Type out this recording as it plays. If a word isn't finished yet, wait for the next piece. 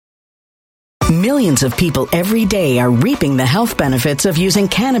Millions of people every day are reaping the health benefits of using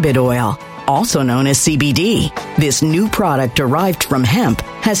cannabis oil, also known as CBD. This new product derived from hemp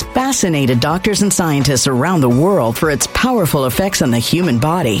has fascinated doctors and scientists around the world for its powerful effects on the human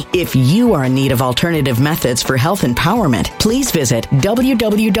body. If you are in need of alternative methods for health empowerment, please visit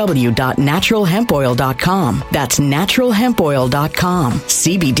www.naturalhempoil.com. That's naturalhempoil.com.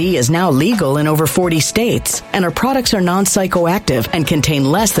 CBD is now legal in over 40 states, and our products are non-psychoactive and contain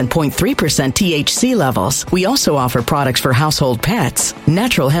less than 0.3% THC levels. We also offer products for household pets.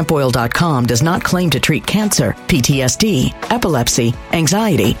 Naturalhempoil.com does not claim to treat cancer, PTSD, epilepsy,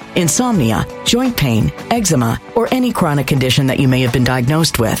 anxiety, insomnia, joint pain, eczema, or any chronic condition that you may have been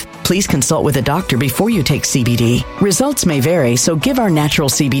diagnosed with. Please consult with a doctor before you take CBD. Results may vary, so give our natural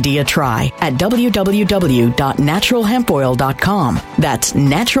CBD a try at www.naturalhempoil.com. That's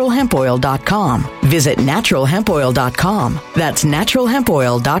naturalhempoil.com. Visit naturalhempoil.com. That's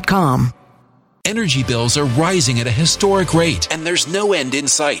naturalhempoil.com. Energy bills are rising at a historic rate, and there's no end in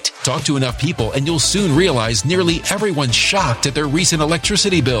sight. Talk to enough people, and you'll soon realize nearly everyone's shocked at their recent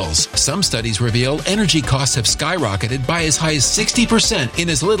electricity bills. Some studies reveal energy costs have skyrocketed by as high as 60% in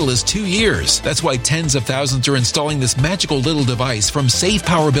as little as 2 years. That's why tens of thousands are installing this magical little device from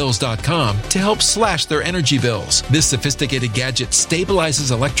SavePowerBills.com to help slash their energy bills. This sophisticated gadget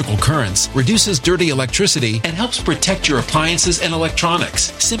stabilizes electrical currents, reduces dirty electricity, and helps protect your appliances and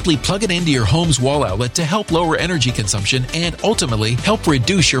electronics. Simply plug it into your home's wall outlet to help lower energy consumption and ultimately help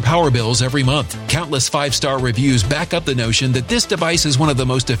reduce your power bills every month. Countless 5-star reviews back up the notion that this device is one of the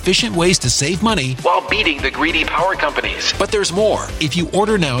most efficient ways to save money while beating the greedy power companies. But there's more. If you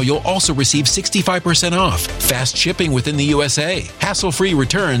order now, you'll also receive 65% off, fast shipping within the USA, hassle-free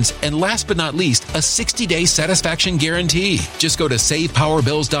returns, and last but not least, a 60-day satisfaction guarantee. Just go to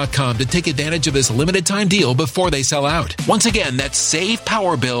SavePowerBills.com to take advantage of this limited time deal before they sell out. Once again, that's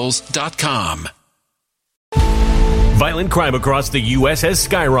SavePowerBills.com. Violent crime across the U.S. has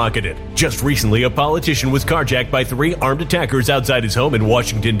skyrocketed. Just recently, a politician was carjacked by 3 armed attackers outside his home in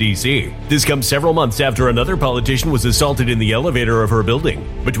Washington, D.C. This comes several months after another politician was assaulted in the elevator of her building.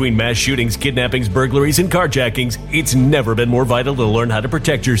 Between mass shootings, kidnappings, burglaries, and carjackings, it's never been more vital to learn how to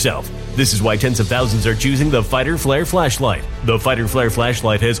protect yourself. This is why tens of thousands are choosing the Fighter Flare flashlight. The Fighter Flare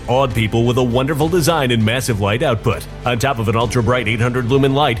flashlight has awed people with a wonderful design and massive light output. On top of an ultra-bright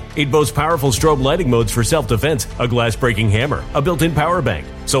 800-lumen light, it boasts powerful strobe lighting modes for self-defense, a glass-breaking hammer, a built-in power bank,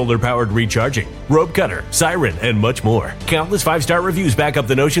 solar-powered recharging, rope cutter, siren, and much more. Countless 5-star reviews back up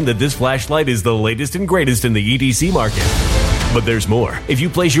the notion that this flashlight is the latest and greatest in the EDC market. But there's more. If you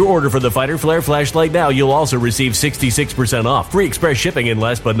place your order for the Fighter Flare flashlight now, you'll also receive 66% off, free express shipping, and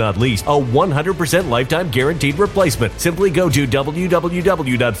last but not least, a 100% lifetime guaranteed replacement. Simply go to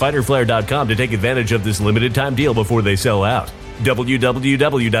www.fighterflare.com to take advantage of this limited time deal before they sell out.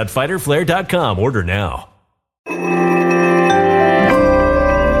 www.fighterflare.com. Order now.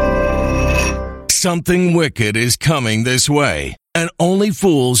 Something wicked is coming this way, and only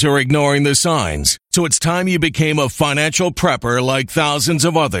fools are ignoring the signs. So it's time you became a financial prepper like thousands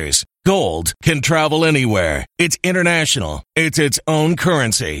of others. Gold can travel anywhere. It's international. It's its own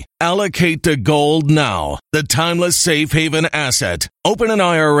currency. Allocate to gold now, the timeless safe haven asset. Open an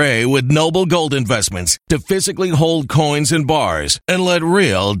IRA with Noble Gold Investments to physically hold coins and bars and let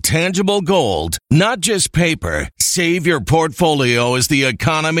real, tangible gold, not just paper, save your portfolio as the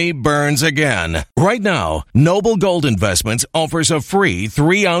economy burns again. Right now, Noble Gold Investments offers a free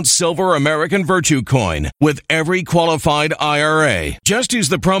 3-ounce silver American Virtue coin with every qualified IRA. Just use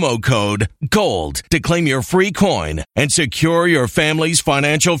the promo code GOLD to claim your free coin and secure your family's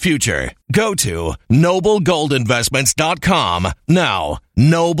financial future. Go to noblegoldinvestments.com now.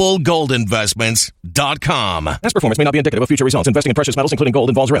 noblegoldinvestments.com. Past performance may not be indicative of future results. Investing in precious metals, including gold,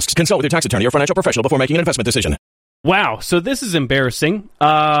 involves risks. Consult with your tax attorney or financial professional before making an investment decision. Wow, so this is embarrassing.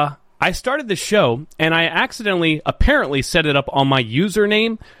 I started the show, and I accidentally, apparently, set it up on my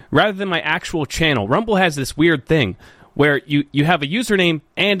username rather than my actual channel. Rumble has this weird thing where you have a username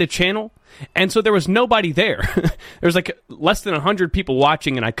and a channel, and so there was nobody there. There was like less than 100 people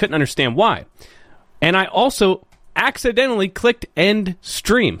watching, and I couldn't understand why. And I also accidentally clicked end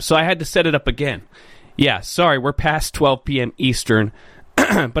stream, so I had to set it up again. Yeah, sorry, we're past 12 p.m. Eastern,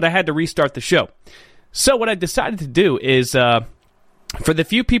 but I had to restart the show. So what I decided to do is, for the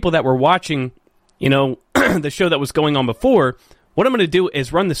few people that were watching, the show that was going on before, what I'm going to do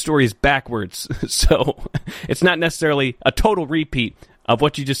is run the stories backwards. So it's not necessarily a total repeat of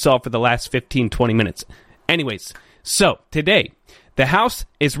what you just saw for the last 15, 20 minutes. Anyways, so today, the House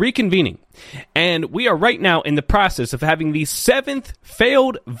is reconvening, and we are right now in the process of having the 7th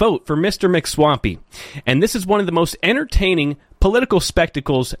failed vote for Mr. McSwampy. And this is one of the most entertaining political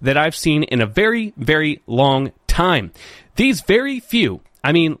spectacles that I've seen in a very, very long time. These very few,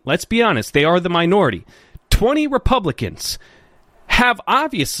 I mean, let's be honest, they are the minority. 20 Republicans have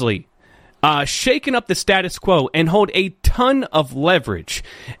obviously shaken up the status quo and hold a ton of leverage.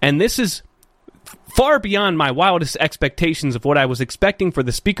 And this is far beyond my wildest expectations of what I was expecting for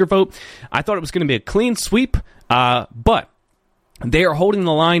the speaker vote. I thought it was going to be a clean sweep, but they are holding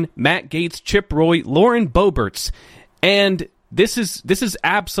the line. Matt Gaetz, Chip Roy, Lauren Boeberts, and this is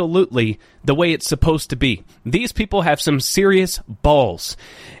absolutely the way it's supposed to be. These people have some serious balls.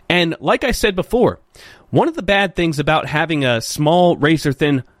 And like I said before, one of the bad things about having a small,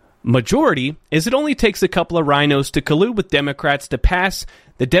 razor-thin majority is it only takes a couple of rhinos to collude with Democrats to pass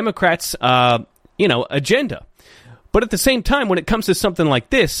the Democrats' agenda. But at the same time, when it comes to something like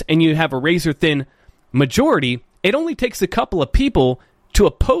this, and you have a razor-thin majority, it only takes a couple of people to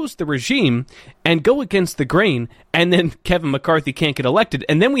oppose the regime and go against the grain, and then Kevin McCarthy can't get elected.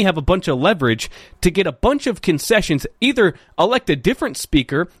 And then we have a bunch of leverage to get a bunch of concessions, either elect a different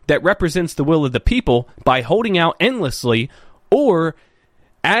speaker that represents the will of the people by holding out endlessly, or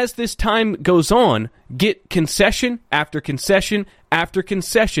as this time goes on, get concession after concession after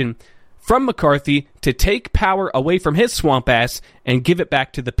concession from McCarthy to take power away from his swamp ass and give it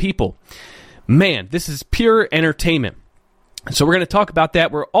back to the people. Man, this is pure entertainment. So we're going to talk about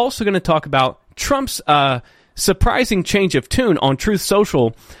that. We're also going to talk about Trump's surprising change of tune on Truth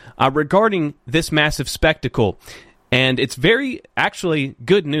Social regarding this massive spectacle. And it's very, actually,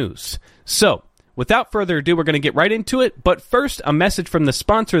 good news. So, without further ado, we're going to get right into it. But first, a message from the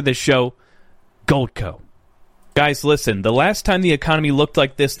sponsor of this show, Goldco. Guys, listen, the last time the economy looked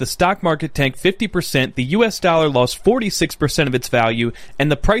like this, the stock market tanked 50%, the U.S. dollar lost 46% of its value,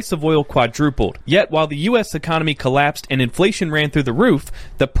 and the price of oil quadrupled. Yet, while the U.S. economy collapsed and inflation ran through the roof,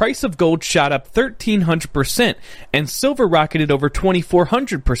 the price of gold shot up 1,300%, and silver rocketed over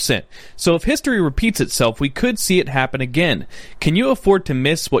 2,400%. So if history repeats itself, we could see it happen again. Can you afford to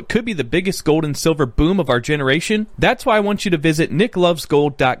miss what could be the biggest gold and silver boom of our generation? That's why I want you to visit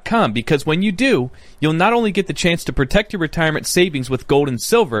nicklovesgold.com, because when you do, you'll not only get the chance to protect your retirement savings with gold and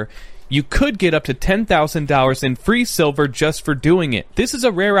silver, you could get up to $10,000 in free silver just for doing it. This is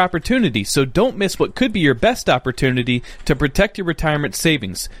a rare opportunity, so don't miss what could be your best opportunity to protect your retirement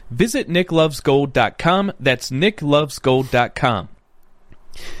savings. Visit nicklovesgold.com. That's nicklovesgold.com.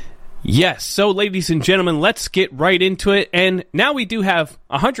 Yes, so ladies and gentlemen, let's get right into it. And now we do have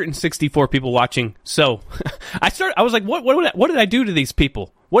 164 people watching. So I was like, what did I do to these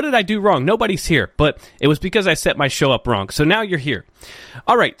people? What did I do wrong? Nobody's here, but it was because I set my show up wrong. So now you're here.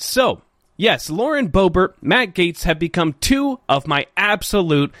 All right, so yes, Lauren Boebert, Matt Gaetz have become two of my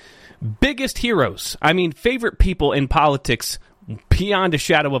absolute biggest heroes. I mean, favorite people in politics beyond a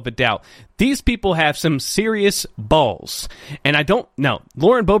shadow of a doubt. These people have some serious balls. And I don't know.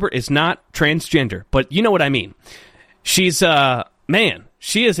 Lauren Boebert is not transgender, but you know what I mean. She's, man,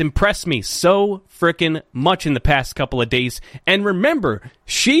 she has impressed me so frickin' much in the past couple of days. And remember,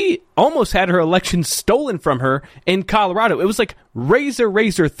 she almost had her election stolen from her in Colorado. It was like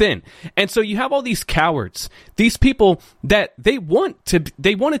razor thin. And so you have all these cowards, these people that they want to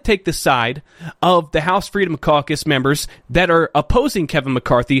take the side of the House Freedom Caucus members that are opposing Kevin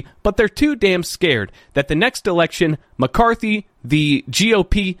McCarthy, but they're too damn scared that the next election, McCarthy, the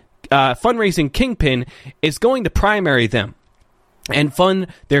GOP fundraising kingpin, is going to primary them and fund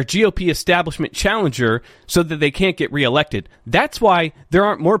their GOP establishment challenger so that they can't get reelected. That's why there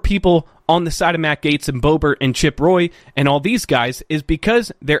aren't more people on the side of Matt Gaetz and Boebert and Chip Roy and all these guys, is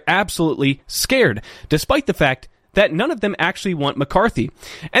because they're absolutely scared, despite the fact that none of them actually want McCarthy.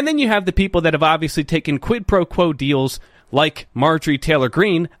 And then you have the people that have obviously taken quid pro quo deals, like Marjorie Taylor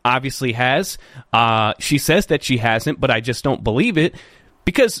Greene obviously has. She says that she hasn't, but I just don't believe it,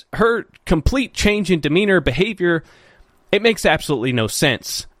 because her complete change in demeanor, behavior, it makes absolutely no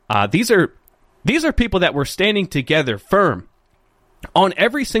sense. These are people that were standing together firm on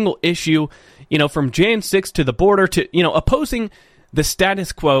every single issue, from Jan 6 to the border to, opposing the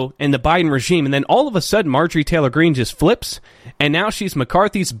status quo and the Biden regime. And then all of a sudden, Marjorie Taylor Greene just flips, and now she's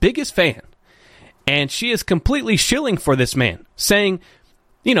McCarthy's biggest fan. And she is completely shilling for this man, saying,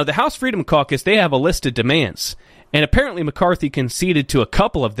 the House Freedom Caucus, they have a list of demands. And apparently McCarthy conceded to a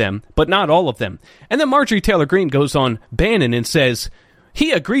couple of them, but not all of them. And then Marjorie Taylor Greene goes on Bannon and says,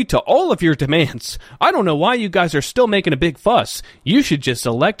 he agreed to all of your demands. I don't know why you guys are still making a big fuss. You should just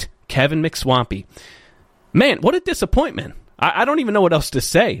elect Kevin McSwampy. Man, what a disappointment. I don't even know what else to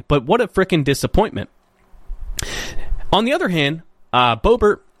say, but what a freaking disappointment. On the other hand,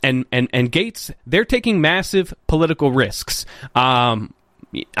 Boebert and Gates, they're taking massive political risks. I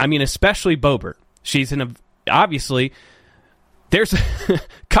mean, especially Boebert. She's obviously, there's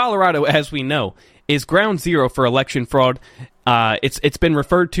Colorado, as we know, is ground zero for election fraud. It's been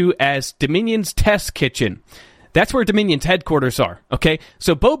referred to as Dominion's test kitchen. That's where Dominion's headquarters are, okay?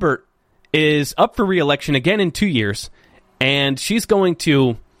 So Boebert is up for re-election again in 2 years, and she's going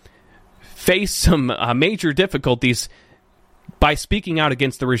to face some major difficulties by speaking out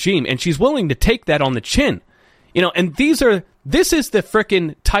against the regime, and she's willing to take that on the chin. You know, and this is the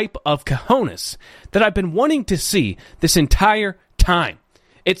frickin' type of cojones that I've been wanting to see this entire time.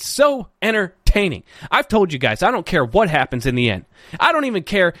 It's so entertaining. I've told you guys, I don't care what happens in the end. I don't even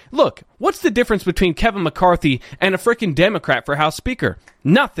care. Look, what's the difference between Kevin McCarthy and a frickin' Democrat for House Speaker?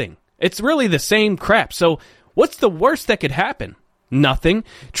 Nothing. It's really the same crap. So what's the worst that could happen? Nothing.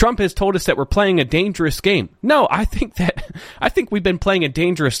 Trump has told us that we're playing a dangerous game. No, I think we've been playing a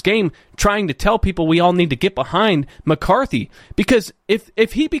dangerous game trying to tell people we all need to get behind McCarthy. Because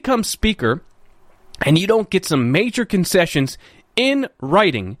if he becomes speaker and you don't get some major concessions in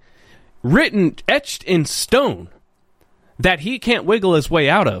writing, written, etched in stone, that he can't wiggle his way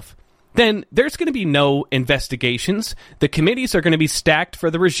out of, then there's going to be no investigations. The committees are going to be stacked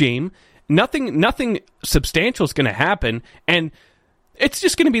for the regime. Nothing substantial is going to happen, and it's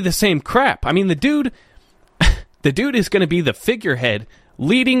just going to be the same crap. I mean, the dude is going to be the figurehead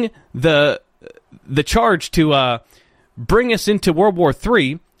leading the charge to bring us into World War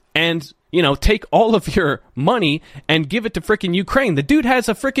III and, you know, take all of your money and give it to frickin' Ukraine. The dude has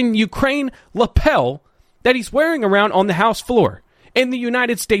a frickin' Ukraine lapel that he's wearing around on the House floor in the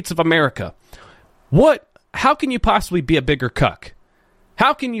United States of America. How can you possibly be a bigger cuck?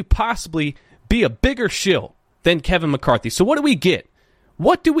 How can you possibly be a bigger shill than Kevin McCarthy? So what do we get?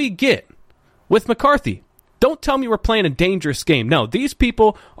 What do we get with McCarthy? Don't tell me we're playing a dangerous game. No, these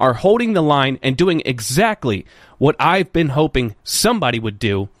people are holding the line and doing exactly what I've been hoping somebody would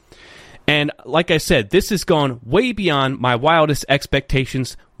do. And like I said, this has gone way beyond my wildest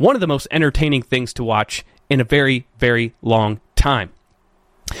expectations. One of the most entertaining things to watch in a very, very long time.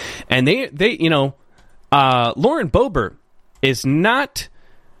 And they Lauren Boebert is not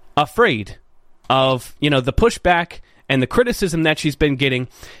afraid of, the pushback and the criticism that she's been getting,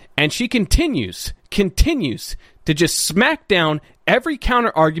 and she continues to just smack down every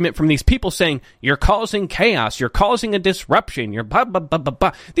counter argument from these people saying, you're causing chaos, you're causing a disruption, you're blah, blah, blah, blah,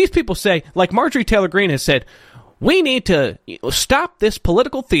 blah. These people say, like Marjorie Taylor Greene has said, we need to stop this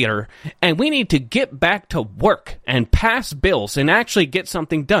political theater, and we need to get back to work and pass bills and actually get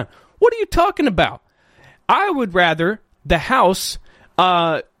something done. What are you talking about? I would rather the House,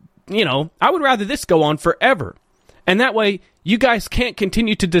 I would rather this go on forever. And that way, you guys can't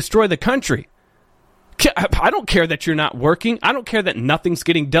continue to destroy the country. I don't care that you're not working. I don't care that nothing's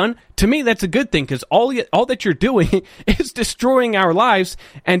getting done. To me, that's a good thing, because all that you're doing is destroying our lives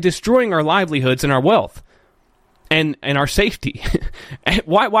and destroying our livelihoods and our wealth and our safety.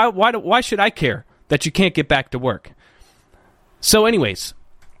 Why should I care that you can't get back to work? So anyways,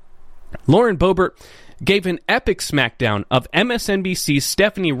 Lauren Boebert gave an epic smackdown of MSNBC's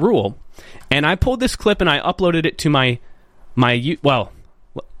Stephanie Ruhle, and I pulled this clip and I uploaded it to my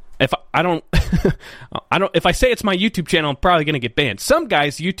if I say it's my YouTube channel, I'm probably going to get banned. Some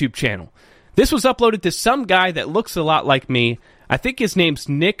guy's YouTube channel. This was uploaded to some guy that looks a lot like me. I think his name's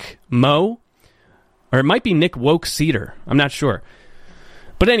Nick Moe, or it might be Nick Woke Cedar. I'm not sure.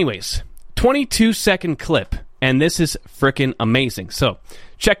 But anyways, 22-second clip, and this is freaking amazing. So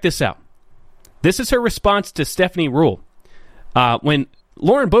check this out. This is her response to Stephanie Ruhle. When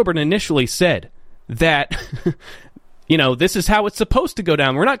Lauren Boebert initially said that, this is how it's supposed to go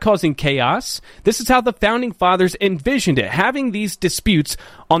down. We're not causing chaos. This is how the Founding Fathers envisioned it, having these disputes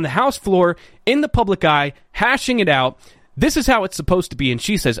on the House floor, in the public eye, hashing it out. This is how it's supposed to be. And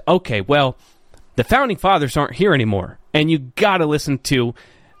she says, okay, well, the Founding Fathers aren't here anymore. And you got to listen to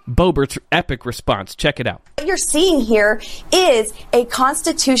Boebert's epic response. Check it out. What you're seeing here is a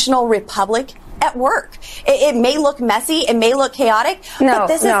constitutional republic at work. It may look messy, it may look chaotic, but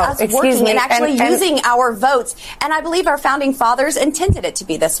this is us working and actually using our votes. And I believe our Founding Fathers intended it to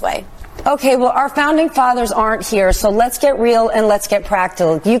be this way. Okay, well, our Founding Fathers aren't here, so let's get real and let's get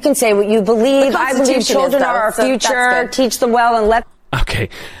practical. You can say what you believe. I believe children are our future. Teach them well and let... Okay.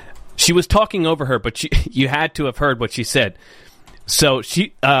 She was talking over her, but you had to have heard what she said. So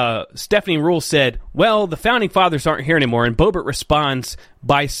Stephanie Ruhle said, well, the Founding Fathers aren't here anymore. And Boebert responds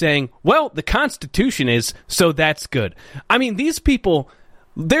by saying, well, the Constitution is, so that's good. I mean, these people,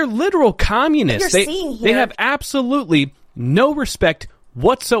 they're literal communists. They have absolutely no respect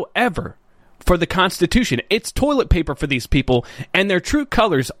whatsoever for the Constitution. It's toilet paper for these people, and their true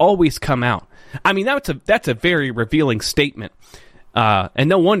colors always come out. I mean, that's a very revealing statement. And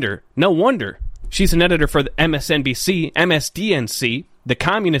no wonder she's an editor for the MSDNC, the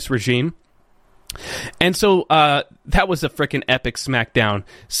communist regime. And so that was a freaking epic smackdown,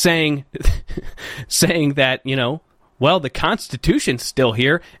 saying that, well, the Constitution's still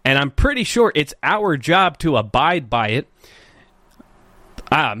here, and I'm pretty sure it's our job to abide by it.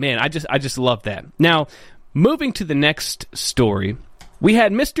 Man, I just love that. Now, moving to the next story, we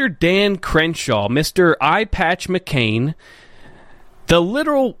had Mr. Dan Crenshaw, Mr. Eye Patch McCain, the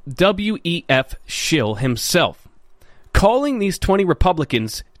literal WEF shill himself, calling these 20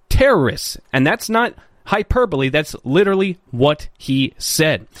 Republicans terrorists. And that's not hyperbole, that's literally what he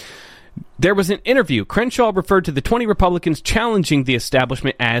said. There was an interview. Crenshaw referred to the 20 Republicans challenging the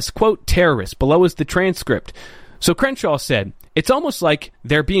establishment as, quote, terrorists. Below is the transcript. So Crenshaw said, it's almost like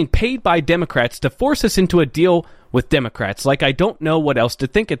they're being paid by Democrats to force us into a deal with Democrats. Like, I don't know what else to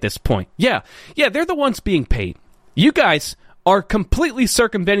think at this point. Yeah, they're the ones being paid. You guys are completely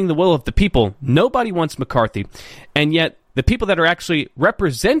circumventing the will of the people. Nobody wants McCarthy. And yet, the people that are actually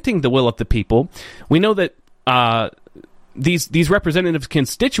representing the will of the people, we know that these representative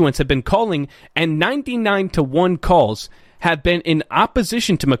constituents have been calling, and 99-1 calls have been in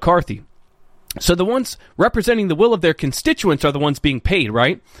opposition to McCarthy. So the ones representing the will of their constituents are the ones being paid,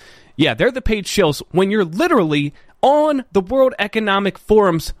 right? Yeah, they're the paid shills when you're literally on the World Economic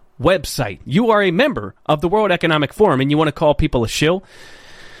Forum's website. You are a member of the World Economic Forum, and you want to call people a shill?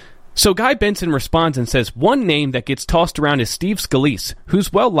 So Guy Benson responds and says, one name that gets tossed around is Steve Scalise, who's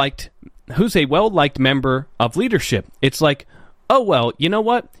a well-liked member of leadership. It's like, oh, well, you know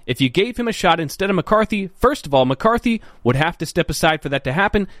what? If you gave him a shot instead of McCarthy, first of all, McCarthy would have to step aside for that to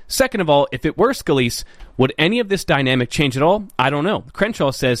happen. Second of all, if it were Scalise, would any of this dynamic change at all? I don't know.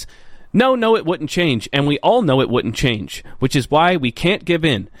 Crenshaw says, no, it wouldn't change, and we all know it wouldn't change, which is why we can't give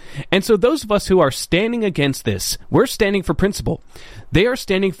in. And so those of us who are standing against this, we're standing for principle. They are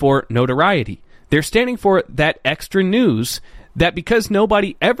standing for notoriety. They're standing for that extra news that because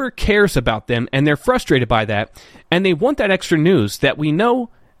nobody ever cares about them, and they're frustrated by that, and they want that extra news that we know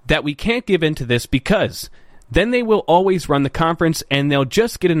that we can't give in to this, because then they will always run the conference, and they'll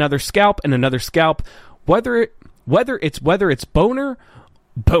just get another scalp and another scalp, whether it's Boner,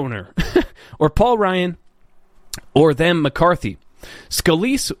 or Paul Ryan, or them McCarthy.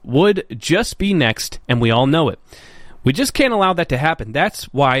 Scalise would just be next, and we all know it. We just can't allow that to happen. That's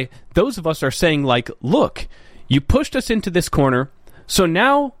why those of us are saying, like, look, you pushed us into this corner, so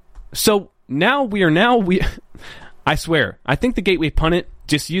now we I swear, I think the Gateway Pundit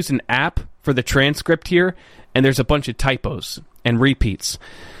just used an app for the transcript here, and there's a bunch of typos and repeats.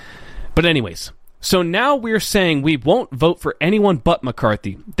 But anyways, so now we're saying we won't vote for anyone but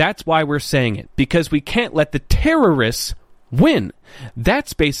McCarthy. That's why we're saying it, because we can't let the terrorists win.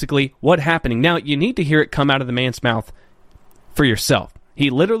 That's basically what's happening. Now, you need to hear it come out of the man's mouth for yourself. He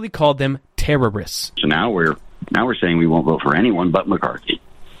literally called them terrorists. So now we're saying we won't vote for anyone but McCarthy.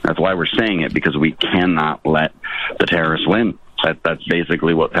 That's why we're saying it, because we cannot let the terrorists win. That's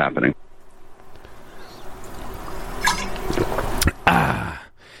basically what's happening.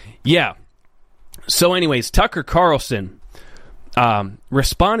 Yeah. So anyways, Tucker Carlson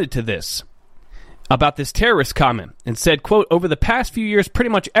responded to this about this terrorist comment and said, quote, over the past few years, pretty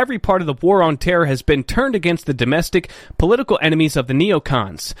much every part of the war on terror has been turned against the domestic political enemies of the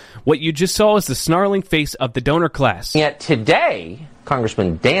neocons. What you just saw is the snarling face of the donor class. Yet today,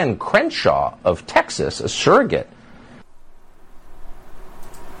 Congressman Dan Crenshaw of Texas, a surrogate,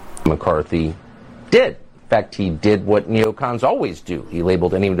 McCarthy did. In fact, he did what neocons always do. He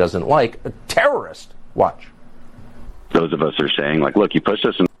labeled anyone who doesn't like a terrorist. Watch. Those of us are saying, like, look, you pushed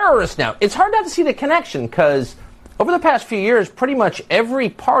us in. Terrorists now. It's hard not to see the connection, because over the past few years, pretty much every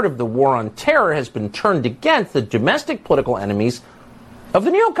part of the war on terror has been turned against the domestic political enemies of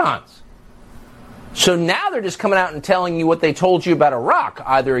the neocons. So now they're just coming out and telling you what they told you about Iraq.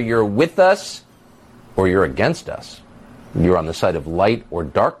 Either you're with us or you're against us. You're on the side of light or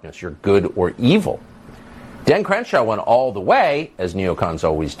darkness. You're good or evil. Dan Crenshaw went all the way, as neocons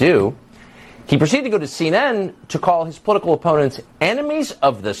always do. He proceeded to go to CNN to call his political opponents enemies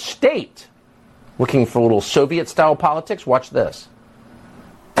of the state. Looking for a little Soviet-style politics? Watch this.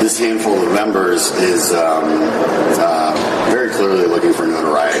 This handful of members is very clearly looking for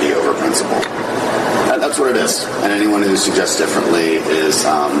notoriety over principle. That's what it is. And anyone who suggests differently is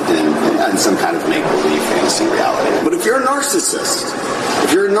in some kind of make-believe fantasy. facing reality. But if you're a narcissist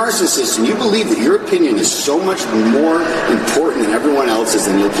and you believe that your opinion is so much more important than everyone else's,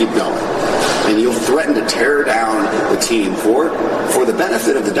 then you'll keep going. And you'll threaten to tear down the team for the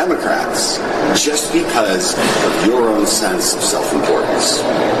benefit of the Democrats just because of your own sense of self-importance.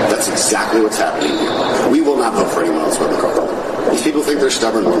 That's exactly what's happening here. We will not vote for anyone else but McCarthy. These people think they're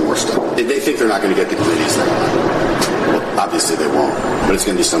stubborn, we're more stubborn. They think they're not going to get the committees they want. Well, obviously they won't, but it's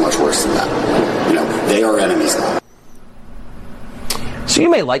going to be so much worse than that. They are enemies now. So you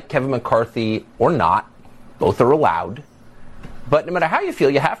may like Kevin McCarthy or not. Both are allowed. But no matter how you feel,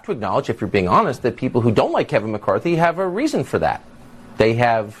 you have to acknowledge, if you're being honest, that people who don't like Kevin McCarthy have a reason for that. They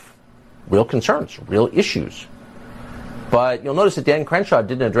have real concerns, real issues. But you'll notice that Dan Crenshaw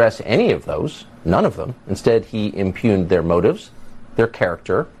didn't address any of those, none of them. Instead, he impugned their motives, their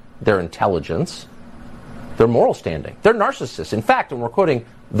character, their intelligence, their moral standing. They're narcissists. In fact, and we're quoting,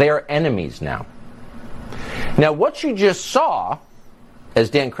 they are enemies now. Now, what you just saw, as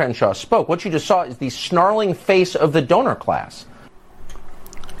Dan Crenshaw spoke, what you just saw is the snarling face of the donor class.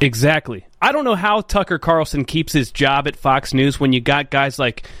 Exactly. I don't know how Tucker Carlson keeps his job at Fox News when you got guys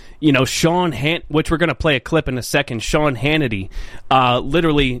like, Sean which we're going to play a clip in a second, Sean Hannity,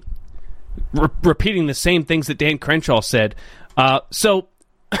 literally repeating the same things that Dan Crenshaw said. So,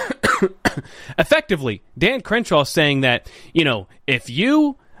 effectively, Dan Crenshaw saying that, if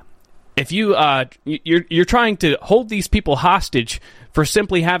you're trying to hold these people hostage for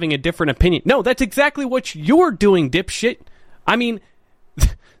simply having a different opinion. No, that's exactly what you're doing, dipshit. I mean,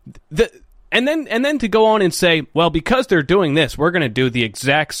 and then to go on and say, well, because they're doing this, we're going to do the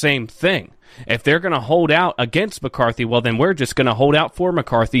exact same thing. If they're going to hold out against McCarthy, well, then we're just going to hold out for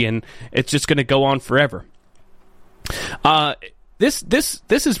McCarthy, and it's just going to go on forever. This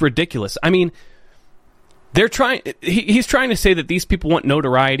is ridiculous. I mean, he's trying to say that these people want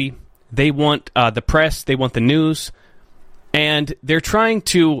notoriety. They want the press. They want the news. And they're trying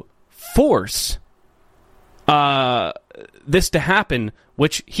to force this to happen,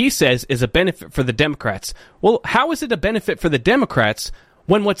 which he says is a benefit for the Democrats. Well, how is it a benefit for the Democrats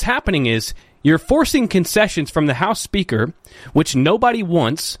when what's happening is you're forcing concessions from the House Speaker, which nobody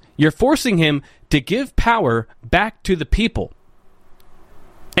wants. You're forcing him to give power back to the people.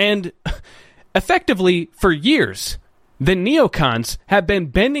 And effectively, for years, the neocons have been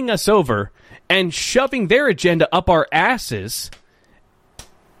bending us over and shoving their agenda up our asses,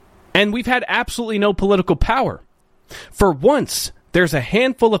 and we've had absolutely no political power. For once, there's a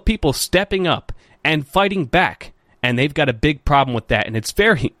handful of people stepping up and fighting back, and they've got a big problem with that, and it's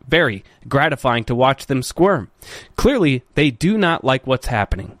very, very gratifying to watch them squirm. Clearly, they do not like what's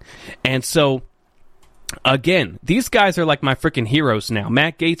happening. And so, again, these guys are like my freaking heroes now.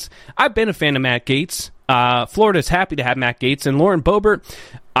 Matt Gaetz, I've been a fan of Matt Gaetz. Florida's happy to have Matt Gaetz, and Lauren Boebert,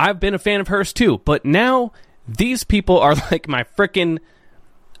 I've been a fan of hers too. But now, these people are like my freaking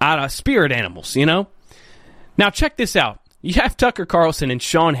spirit animals, Now, check this out. You have Tucker Carlson and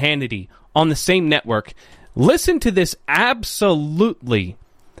Sean Hannity on the same network. Listen to this absolutely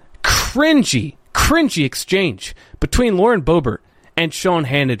cringy exchange between Lauren Boebert and Sean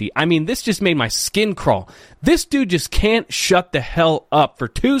Hannity. I mean, this just made my skin crawl. This dude just can't shut the hell up for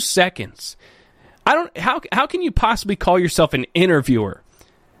 2 seconds. How can you possibly call yourself an interviewer?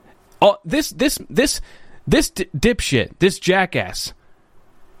 Oh, this dipshit, this jackass.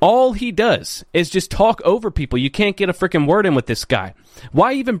 All he does is just talk over people. You can't get a freaking word in with this guy.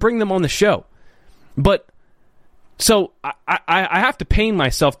 Why even bring them on the show? But, so, I have to pain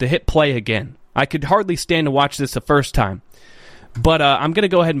myself to hit play again. I could hardly stand to watch this the first time. But I'm going to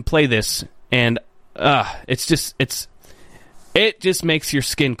go ahead and play this, and it just makes your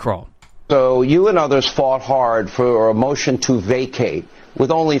skin crawl. So you and others fought hard for a motion to vacate,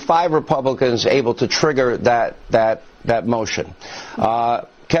 with only 5 Republicans able to trigger that motion.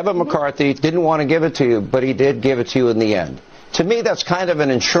 Kevin McCarthy didn't want to give it to you, but he did give it to you in the end. To me, that's kind of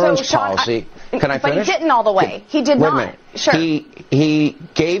an insurance policy. Can I finish? But he didn't all the way. He did not. Wait a minute. Sure. He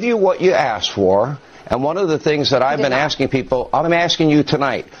gave you what you asked for. And one of the things that I've been asking people, I'm asking you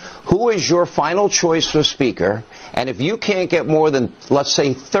tonight, who is your final choice for Speaker? And if you can't get more than, let's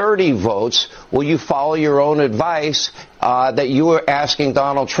say, 30 votes, will you follow your own advice that you were asking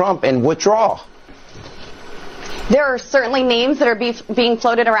Donald Trump and withdraw? There are certainly names that are being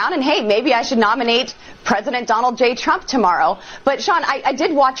floated around, and hey, maybe I should nominate President Donald J. Trump tomorrow. But Sean, I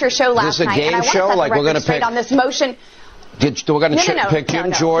did watch your show last night, and I want to set the record straight on this motion. We're going to pick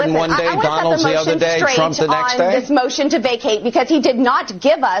Jim Jordan one day, Donald's the other day, Trump the next day? This motion to vacate, because he did not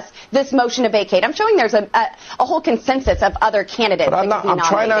give us this motion to vacate. I'm showing there's a whole consensus of other candidates. But I'm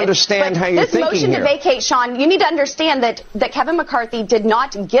trying to understand how you're thinking here. This motion to vacate, Sean, you need to understand that Kevin McCarthy did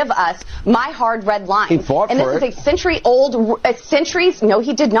not give us my hard red line. He fought for it. And this is a century-old, no,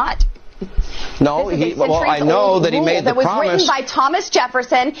 he did not. No, I know that he made the promise. That was written by Thomas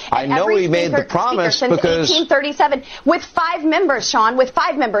Jefferson. I know he made the promise because 1837 with 5 members, Sean, with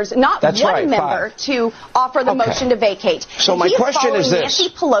 5 members, not one member to offer the motion to vacate. So my question is this: Nancy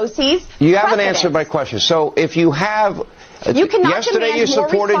Pelosi's you haven't answered my question. So if you have. You cannot demand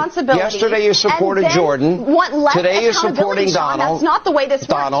more responsibility. Yesterday you supported Jordan. Today you're supporting Donald. That's not the way this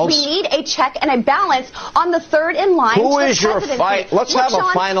works. We need a check and a balance on the third in line. Who is your fight? Let's have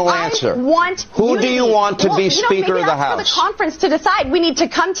a final answer. Who do you want to be Speaker of the House? For the conference to decide. We need to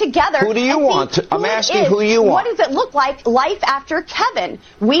come together. Who do you want? I'm asking who you want. What does it look like? Life after Kevin.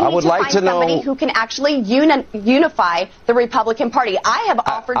 We need to find somebody who can actually unify the Republican Party. I have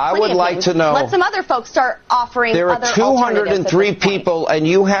offered. I would like to know. Let some other folks start offering. There are 203 people, and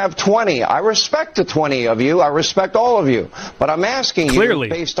you have 20. I respect the 20 of you. I respect all of you. But I'm asking you,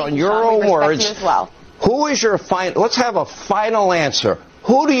 based on your own words, who is your final? Let's have a final answer.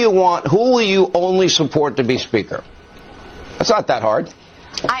 Who do you want? Who will you only support to be Speaker? That's not that hard.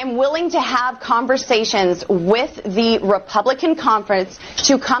 I'm willing to have conversations with the Republican conference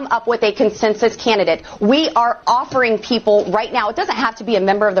to come up with a consensus candidate. We are offering people right now. It doesn't have to be a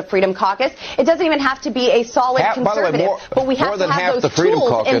member of the Freedom Caucus. It doesn't even have to be a solid conservative. By the way, but we have more than to have half those the Freedom tools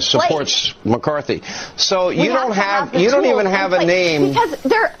Caucus supports McCarthy. So you don't even have a name. Because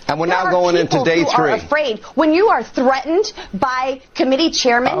and we're now going into day 3. Are afraid when you are threatened by committee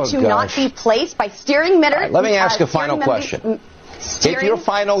chairmen to not be placed by steering members. Let me ask a final question. If your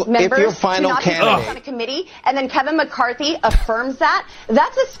final candidate on a committee, and then Kevin McCarthy affirms that,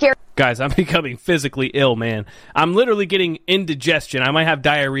 that's a scary. Guys, I'm becoming physically ill, man. I'm literally getting indigestion. I might have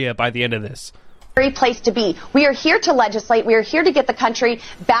diarrhea by the end of this. Place to be. We are here to legislate. We are here to get the country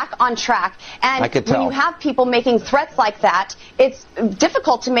back on track. And when you have people making threats like that, it's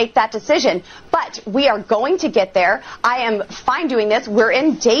difficult to make that decision. But we are going to get there. I am fine doing this. We're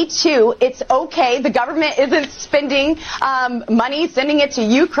in day 2. It's okay. The government isn't spending money, sending it to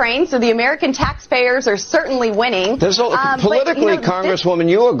Ukraine, so the American taxpayers are certainly winning. Politically, Congresswoman,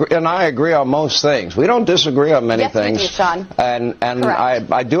 you and I agree on most things. We don't disagree on many things. Yes, we do, Sean. And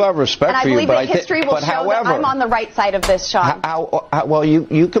I do have respect for you, but history will show that I'm on the right side of this, Sean. Well,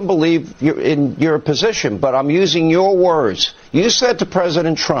 you can believe in your position, but I'm using your words. You said to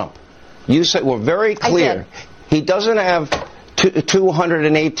President Trump, you said, we're very clear, he doesn't have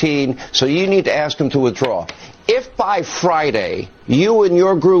 218, so you need to ask him to withdraw. If by Friday, you and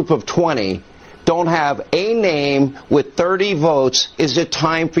your group of 20 don't have a name with 30 votes, is it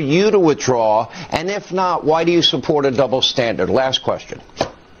time for you to withdraw? And if not, why do you support a double standard? Last question.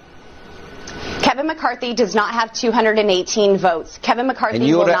 Kevin McCarthy does not have 218 votes. Kevin McCarthy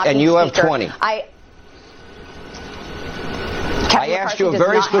will not be Speaker. And you have 20. I asked you a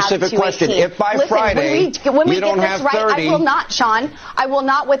very specific question. If by Friday you don't have 30... I will not, Sean. I will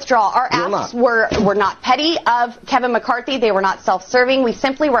not withdraw. Our asks were not petty of Kevin McCarthy. They were not self-serving. We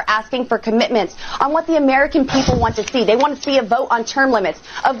simply were asking for commitments on what the American people want to see. They want to see a vote on term limits,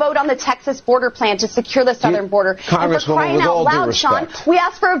 a vote on the Texas border plan to secure the southern border. And for crying out loud, Sean, we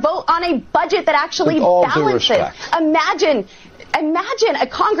asked for a vote on a budget that actually balances. Imagine a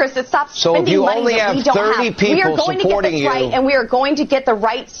Congress that stops spending money that we don't have. So if you only have 30 people supporting you, and we are going to get the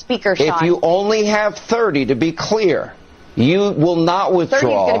right Speaker, Sean. If you only have 30, to be clear, you will not withdraw. 30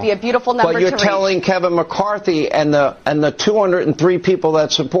 is going to be a beautiful number to reach. But you're telling Kevin McCarthy and the 203 people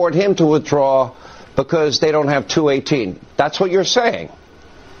that support him to withdraw because they don't have 218. That's what you're saying.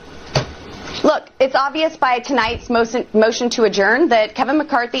 Look, it's obvious by tonight's motion to adjourn that Kevin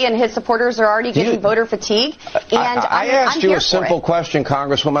McCarthy and his supporters are already getting voter fatigue. And I asked you a simple question,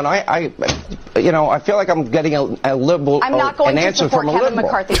 Congresswoman. I feel like I'm getting a liberal an answer from a liberal. I'm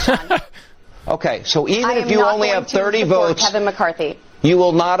not going to support Kevin McCarthy, Sean. Okay, so even if you only have 30 votes, Kevin McCarthy, you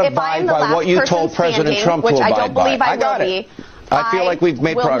will not abide by what you told President Trump to abide by. Which I don't believe I will be. I feel like we've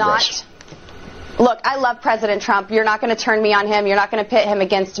made progress. Look, I love President Trump. You're not going to turn me on him. You're not going to pit him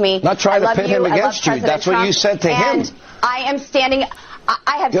against me. Not trying to pit him against you. That's what you said to him. And I am standing.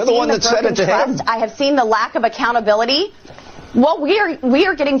 I have You're seen the one that said it to him. I have seen the lack of accountability. Well, we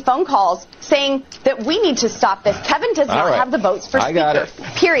are getting phone calls saying that we need to stop this. Kevin does not have the votes for Speaker.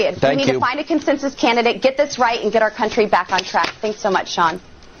 Period. We need to find a consensus candidate, get this right, and get our country back on track. Thanks so much, Sean.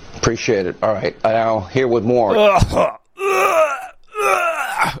 Appreciate it. All right. Now, here with more.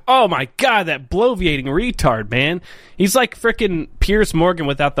 Oh my God, that bloviating retard, man. He's like frickin' Piers Morgan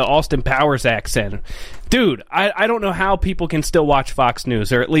without the Austin Powers accent. Dude, I don't know how people can still watch Fox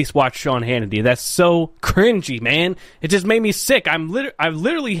News, or at least watch Sean Hannity. That's so cringy, man. It just made me sick. I've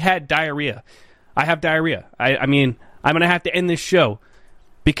literally had diarrhea. I have diarrhea. I mean, I'm going to have to end this show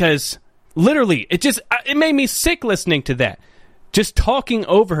because literally it made me sick listening to that. Just talking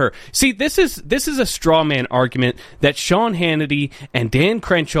over her. See, this is a straw man argument that Sean Hannity and Dan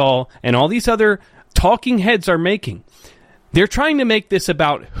Crenshaw and all these other talking heads are making. They're trying to make this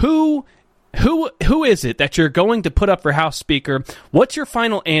about who is it that you're going to put up for House Speaker? What's your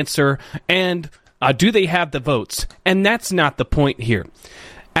final answer? And do they have the votes? And that's not the point here.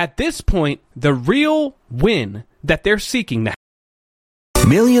 At this point, the real win that they're seeking,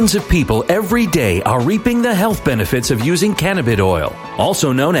 Millions of people every day are reaping the health benefits of using cannabis oil,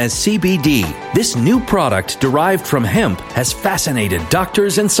 also known as CBD. This new product derived from hemp has fascinated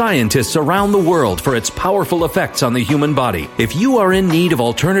doctors and scientists around the world for its powerful effects on the human body. If you are in need of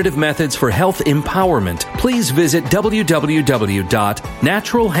alternative methods for health empowerment, please visit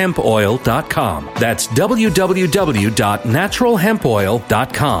www.naturalhempoil.com. That's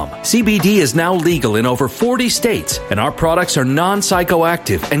www.naturalhempoil.com. CBD is now legal in over 40 states, and our products are non-psychoactive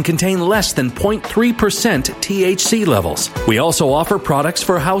and contain less than 0.3% THC levels. We also offer products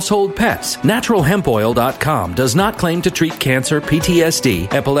for household pets. NaturalHempOil.com does not claim to treat cancer,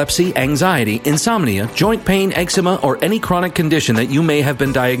 PTSD, epilepsy, anxiety, insomnia, joint pain, eczema, or any chronic condition that you may have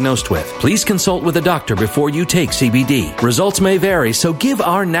been diagnosed with. Please consult with a doctor before you take CBD. Results may vary, so give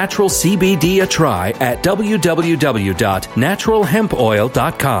our natural CBD a try at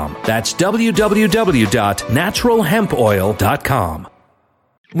www.naturalhempoil.com. That's www.naturalhempoil.com.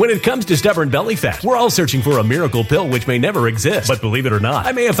 When it comes to stubborn belly fat, we're all searching for a miracle pill which may never exist. But believe it or not,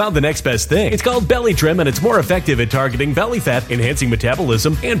 I may have found the next best thing. It's called Belly Trim, and it's more effective at targeting belly fat, enhancing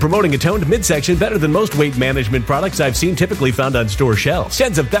metabolism, and promoting a toned midsection better than most weight management products I've seen typically found on store shelves.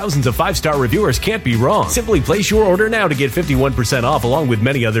 Tens of thousands of 5-star reviewers can't be wrong. Simply place your order now to get 51% off along with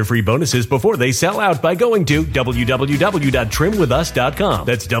many other free bonuses before they sell out by going to www.trimwithus.com.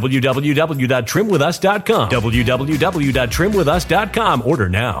 That's www.trimwithus.com. www.trimwithus.com. Order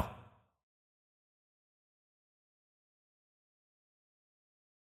now.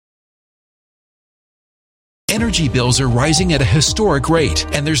 Energy bills are rising at a historic rate,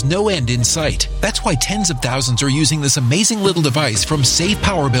 and there's no end in sight. That's why tens of thousands are using this amazing little device from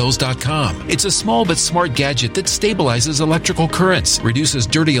SavePowerBills.com. It's a small but smart gadget that stabilizes electrical currents, reduces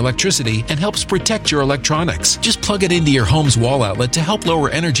dirty electricity, and helps protect your electronics. Just plug it into your home's wall outlet to help lower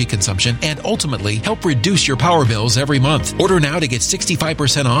energy consumption and ultimately help reduce your power bills every month. Order now to get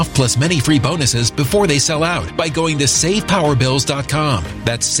 65% off plus many free bonuses before they sell out by going to SavePowerBills.com.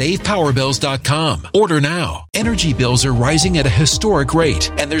 That's SavePowerBills.com. Order now. Energy bills are rising at a historic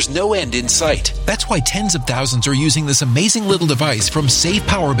rate, and there's no end in sight. That's why tens of thousands are using this amazing little device from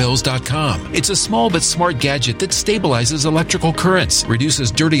SavePowerBills.com. It's a small but smart gadget that stabilizes electrical currents,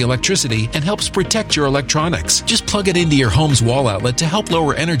 reduces dirty electricity, and helps protect your electronics. Just plug it into your home's wall outlet to help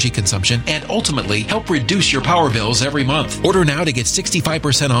lower energy consumption and ultimately help reduce your power bills every month. Order now to get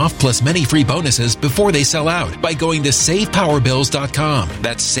 65% off plus many free bonuses before they sell out by going to SavePowerBills.com.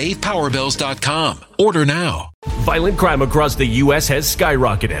 That's SavePowerBills.com. Order now. Violent crime across the U.S. has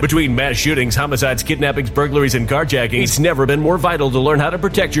skyrocketed. Between mass shootings, homicides, kidnappings, burglaries, and carjackings, it's never been more vital to learn how to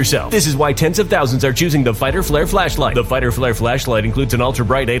protect yourself. This is why tens of thousands are choosing the Fighter Flare flashlight. The Fighter Flare flashlight includes an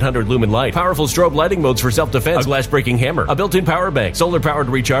ultra-bright 800-lumen light, powerful strobe lighting modes for self-defense, a glass-breaking hammer, a built-in power bank, solar-powered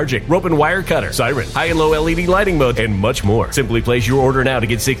recharging, rope and wire cutter, siren, high and low LED lighting mode, and much more. Simply place your order now to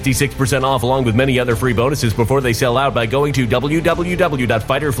get 66% off along with many other free bonuses before they sell out by going to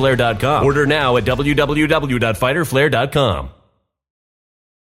www.fighterflare.com. Order now at www.fighterflare.com.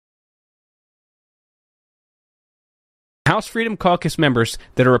 House Freedom Caucus members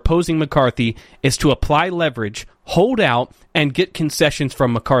that are opposing McCarthy is to apply leverage, hold out, and get concessions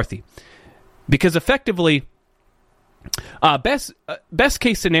from McCarthy. Because effectively, best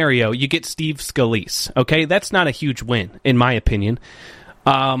case scenario, you get Steve Scalise. Okay, that's not a huge win, in my opinion.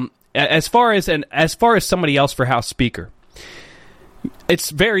 As far as somebody else for House Speaker, it's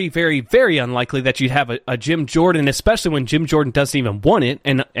very, very, very unlikely that you'd have a Jim Jordan, especially when Jim Jordan doesn't even want it,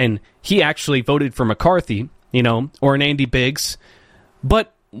 and he actually voted for McCarthy, or an Andy Biggs.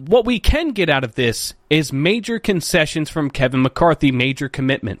 But what we can get out of this is major concessions from Kevin McCarthy, major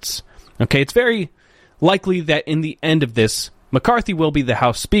commitments. Okay, it's very likely that in the end of this, McCarthy will be the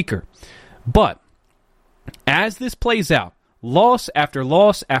House Speaker. But as this plays out, loss after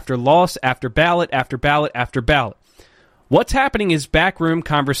loss after loss after ballot after ballot after ballot, what's happening is backroom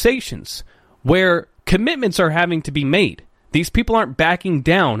conversations where commitments are having to be made. These people aren't backing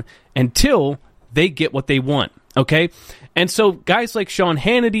down until they get what they want, okay? And so guys like Sean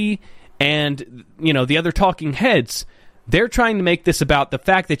Hannity and, the other talking heads, they're trying to make this about the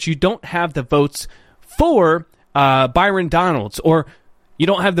fact that you don't have the votes for Byron Donalds, or you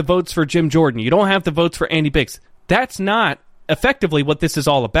don't have the votes for Jim Jordan, you don't have the votes for Andy Biggs. That's not effectively what this is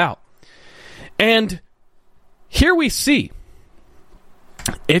all about. And here we see,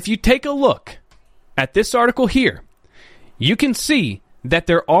 if you take a look at this article here, you can see that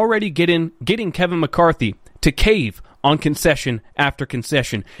they're already getting Kevin McCarthy to cave on concession after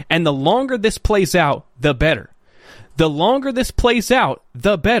concession. And the longer this plays out, the better. The longer this plays out,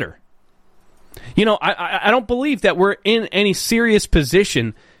 the better. I don't believe that we're in any serious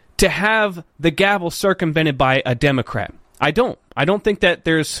position to have the gavel circumvented by a Democrat. I don't think that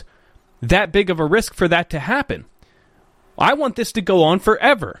there's that big of a risk for that to happen. I want this to go on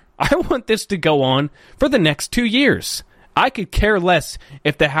forever. I want this to go on for the next 2 years. I could care less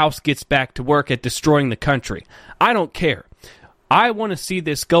if the House gets back to work at destroying the country. I don't care. I want to see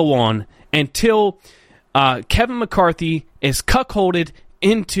this go on until Kevin McCarthy is cuckolded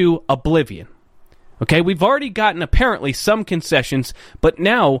into oblivion. Okay, we've already gotten apparently some concessions, but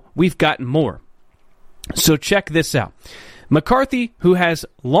now we've gotten more. So check this out. McCarthy, who has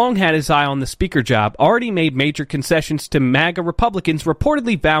long had his eye on the speaker job, already made major concessions to MAGA Republicans,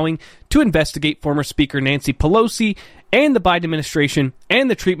 reportedly vowing to investigate former Speaker Nancy Pelosi and the Biden administration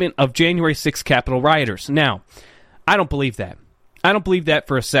and the treatment of January 6th Capitol rioters. Now, I don't believe that. I don't believe that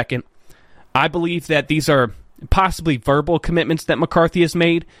for a second. I believe that these are possibly verbal commitments that McCarthy has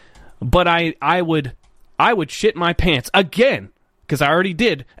made, but I would shit my pants again, because I already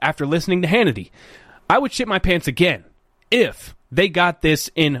did after listening to Hannity. I would shit my pants again if they got this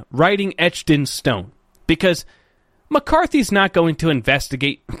in writing etched in stone. Because McCarthy's not going to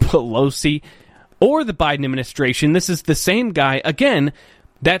investigate Pelosi or the Biden administration. This is the same guy, again,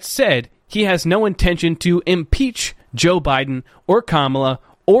 that said he has no intention to impeach Joe Biden or Kamala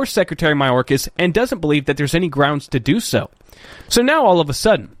or Secretary Mayorkas and doesn't believe that there's any grounds to do so. So now all of a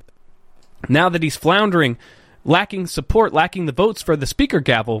sudden, now that he's floundering, lacking support, lacking the votes for the speaker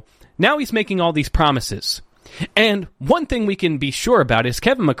gavel, now he's making all these promises. And one thing we can be sure about is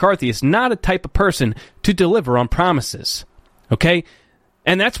Kevin McCarthy is not a type of person to deliver on promises. Okay?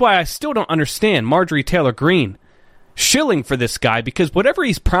 And that's why I still don't understand Marjorie Taylor Greene shilling for this guy, because whatever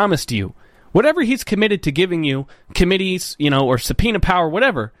he's promised you, whatever he's committed to giving you, committees, or subpoena power,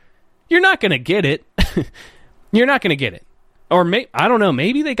 whatever, you're not going to get it. You're not going to get it. Or I don't know,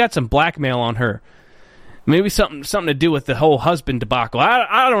 maybe they got some blackmail on her. Maybe something to do with the whole husband debacle.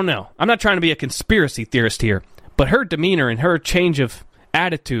 I don't know. I'm not trying to be a conspiracy theorist here, but her demeanor and her change of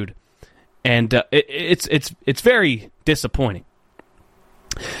attitude, and it's very disappointing.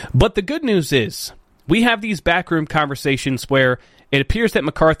 But the good news is we have these backroom conversations where it appears that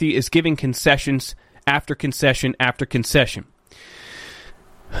McCarthy is giving concessions after concession after concession.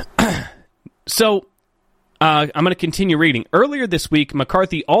 So I'm going to continue reading. Earlier this week,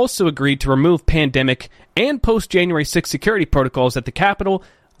 McCarthy also agreed to remove pandemic and post-January 6th security protocols at the Capitol,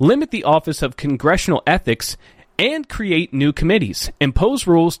 limit the Office of Congressional Ethics, and create new committees, impose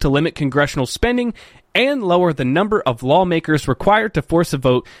rules to limit congressional spending, and lower the number of lawmakers required to force a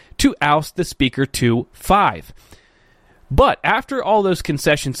vote to oust the Speaker to 5. But after all those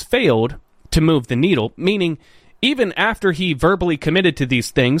concessions failed to move the needle, meaning even after he verbally committed to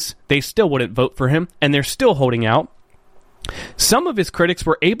these things, they still wouldn't vote for him, and they're still holding out. Some of his critics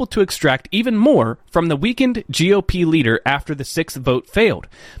were able to extract even more from the weakened GOP leader after the 6th vote failed.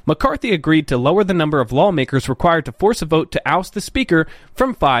 McCarthy agreed to lower the number of lawmakers required to force a vote to oust the Speaker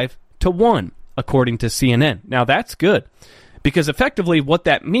from 5 to 1, according to CNN. Now, that's good, because effectively what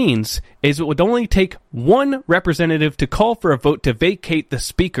that means is it would only take one representative to call for a vote to vacate the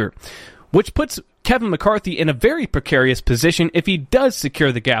Speaker, which puts Kevin McCarthy in a very precarious position if he does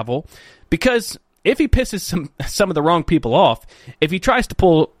secure the gavel, because if he pisses some of the wrong people off, if he tries to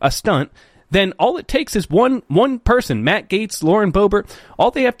pull a stunt, then all it takes is one person, Matt Gaetz, Lauren Boebert.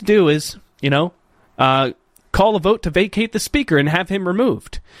 All they have to do is, call a vote to vacate the Speaker and have him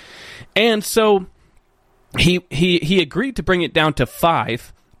removed. And so he agreed to bring it down to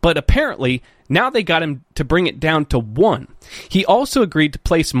 5, but apparently now they got him to bring it down to 1. He also agreed to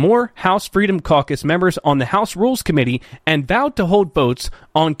place more House Freedom Caucus members on the House Rules Committee and vowed to hold votes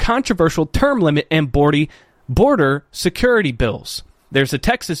on controversial term limit and border security bills. There's a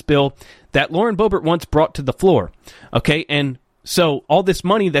Texas bill that Lauren Boebert once brought to the floor. Okay, and so all this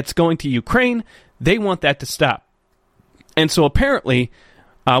money that's going to Ukraine, they want that to stop. And so apparently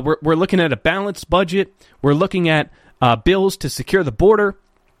we're looking at a balanced budget. We're looking at bills to secure the border.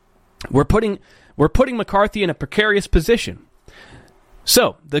 We're putting we're putting McCarthy in a precarious position.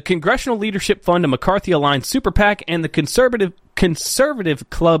 So, the Congressional Leadership Fund, a McCarthy-aligned super PAC, and the Conservative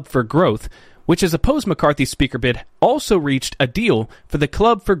Club for Growth, which has opposed McCarthy's speaker bid, also reached a deal for the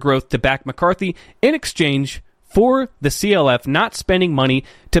Club for Growth to back McCarthy in exchange for the CLF not spending money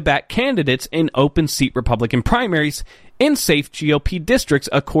to back candidates in open-seat Republican primaries in safe GOP districts,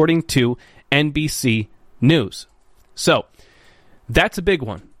 according to NBC News. So, that's a big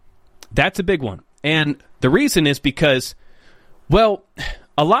one. That's a big one. And the reason is because, well,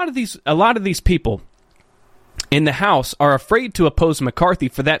 a lot of these people in the House are afraid to oppose McCarthy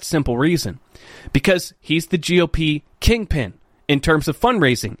for that simple reason. Because he's the GOP kingpin in terms of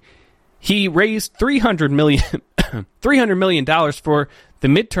fundraising. He raised $300 million for the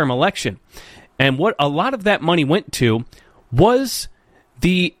midterm election. And what a lot of that money went to was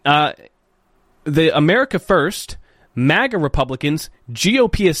the America First, MAGA Republicans,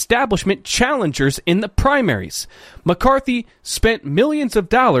 GOP establishment challengers in the primaries. McCarthy spent millions of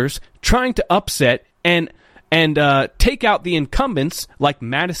dollars trying to upset and take out the incumbents like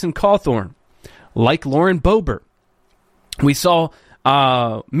Madison Cawthorn, like Lauren Boebert. We saw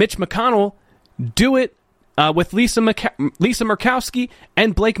Mitch McConnell do it with Lisa Murkowski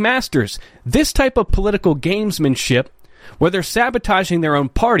and Blake Masters. This type of political gamesmanship, where they're sabotaging their own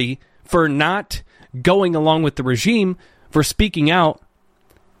party for not going along with the regime, for speaking out,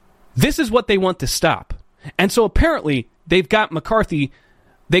 this is what they want to stop. And so apparently they've got McCarthy,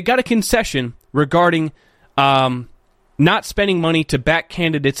 they got a concession regarding not spending money to back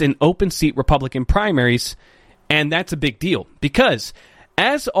candidates in open-seat Republican primaries, and that's a big deal. Because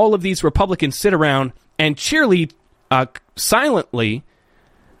as all of these Republicans sit around and cheerlead silently,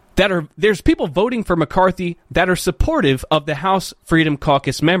 there's people voting for McCarthy that are supportive of the House Freedom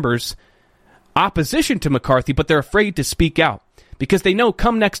Caucus members' opposition to McCarthy, but they're afraid to speak out because they know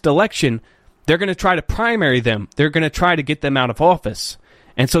come next election, they're going to try to primary them. They're going to try to get them out of office.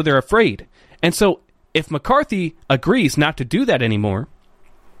 And so they're afraid. And so if McCarthy agrees not to do that anymore,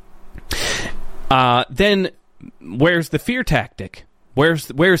 then where's the fear tactic?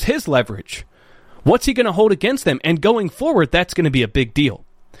 Where's his leverage? What's he going to hold against them? And going forward, that's going to be a big deal.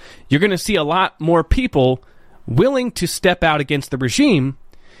 You're going to see a lot more people willing to step out against the regime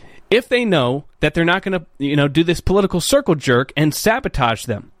if they know that they're not going to, do this political circle jerk and sabotage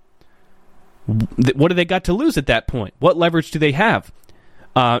them. What do they got to lose at that point? What leverage do they have?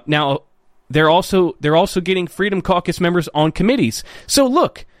 Now, they're also getting Freedom Caucus members on committees. So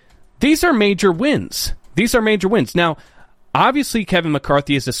look, these are major wins. These are major wins. Now, obviously, Kevin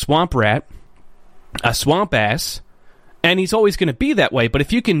McCarthy is a swamp rat, a swamp ass, and he's always going to be that way. But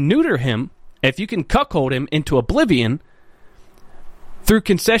if you can neuter him, if you can cuckold him into oblivion through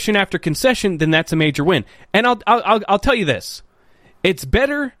concession after concession, then that's a major win. And I'll tell you this. It's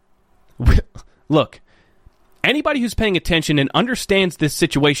better. Look, anybody who's paying attention and understands this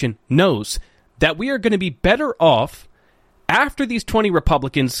situation knows that we are going to be better off after these 20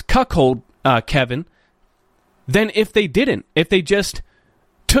 Republicans cuckold Kevin than if they didn't. If they just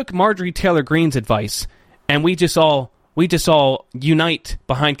took Marjorie Taylor Greene's advice and we just all unite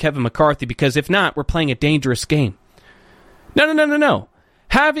behind Kevin McCarthy, because if not, we're playing a dangerous game. No.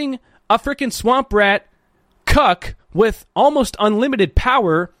 Having a freaking swamp rat cuck with almost unlimited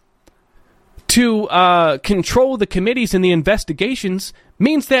power to control the committees and the investigations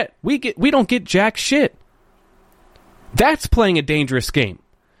means that we don't get jack shit. That's playing a dangerous game.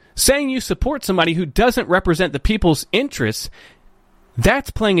 Saying you support somebody who doesn't represent the people's interests, that's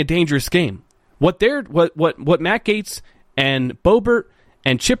playing a dangerous game. What Matt Gaetz and Boebert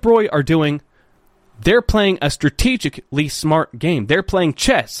and Chip Roy are doing, they're playing a strategically smart game. They're playing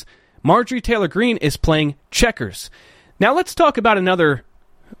chess. Marjorie Taylor Greene is playing checkers. Now let's talk about another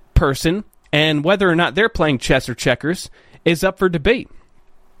person, and whether or not they're playing chess or checkers is up for debate.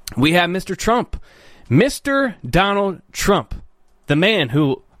 We have Mr. Trump. Mr. Donald Trump, the man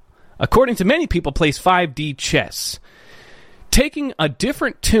who, according to many people, plays 5D chess, taking a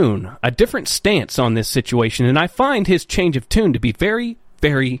different tune, a different stance on this situation, and I find his change of tune to be very,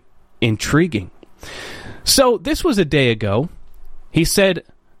 very intriguing. So this was a day ago. He said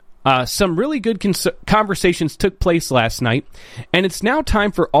some really good conversations took place last night, and it's now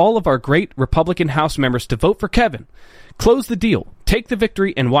time for all of our great Republican House members to vote for Kevin. Close the deal, take the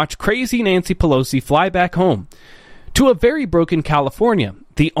victory, and watch crazy Nancy Pelosi fly back home to a very broken California,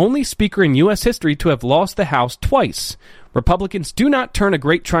 the only speaker in U.S. history to have lost the House twice. Republicans do not turn a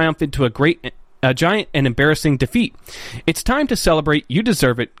great triumph into a giant and embarrassing defeat. It's time to celebrate. You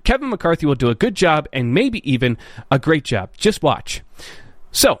deserve it. Kevin McCarthy will do a good job and maybe even a great job. Just watch.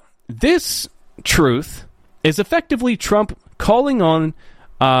 So, this truth is effectively Trump calling on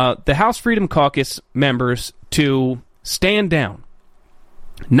the House Freedom Caucus members to stand down,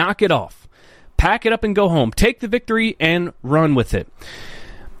 knock it off, pack it up and go home, take the victory and run with it.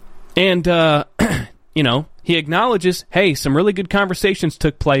 And, he acknowledges, hey, some really good conversations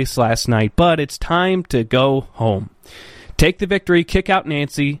took place last night, but it's time to go home. Take the victory, kick out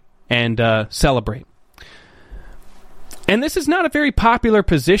Nancy, and celebrate. And this is not a very popular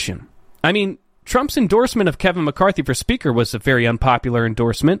position. I mean, Trump's endorsement of Kevin McCarthy for Speaker was a very unpopular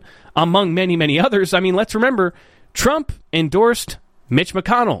endorsement, among many, many others. I mean, let's remember, Trump endorsed Mitch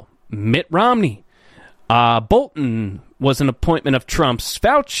McConnell, Mitt Romney. Bolton was an appointment of Trump's.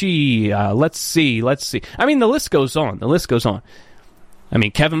 Fauci, let's see. I mean, the list goes on. I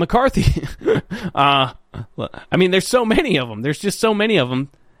mean, Kevin McCarthy. I mean, there's so many of them. There's just so many of them.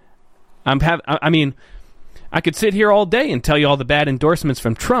 I could sit here all day and tell you all the bad endorsements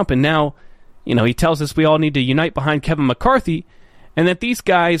from Trump, and now, he tells us we all need to unite behind Kevin McCarthy, and that these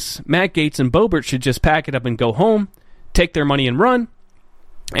guys, Matt Gaetz and Boebert, should just pack it up and go home, take their money and run.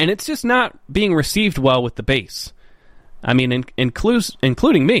 And it's just not being received well with the base. I mean,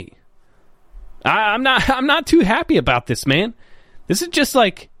 including me. I'm not too happy about this, man. This is just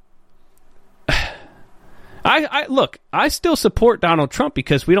like, I still support Donald Trump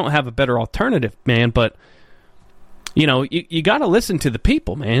because we don't have a better alternative, man. But you got to listen to the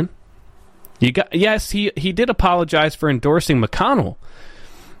people, man. Yes, he did apologize for endorsing McConnell,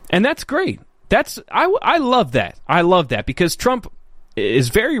 and that's great. I love that. I love that because Trump is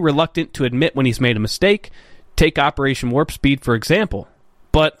very reluctant to admit when he's made a mistake. Take Operation Warp Speed, for example.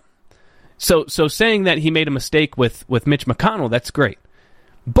 But so saying that he made a mistake with Mitch McConnell, that's great.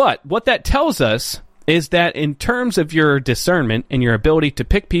 But what that tells us is that in terms of your discernment and your ability to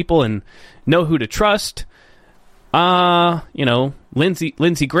pick people and know who to trust, Lindsey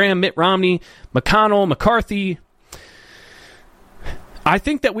Graham, Mitt Romney, McConnell, McCarthy, I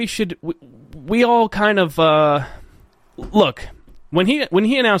think that we all kind of look. When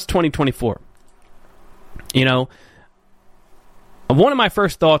he announced 2024, one of my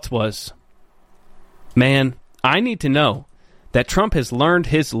first thoughts was, man, I need to know that Trump has learned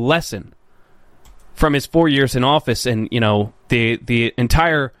his lesson from his 4 years in office and, the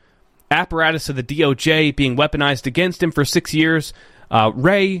entire apparatus of the DOJ being weaponized against him for 6 years,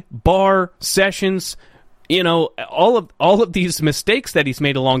 Wray, Barr, Sessions, all of these mistakes that he's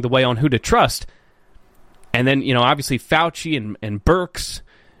made along the way on who to trust. And then, obviously Fauci and Birx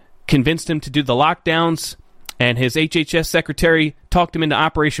convinced him to do the lockdowns, and his HHS secretary talked him into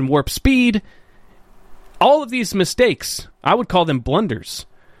Operation Warp Speed. All of these mistakes, I would call them blunders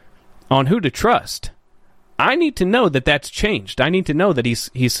on who to trust. I need to know that that's changed. I need to know that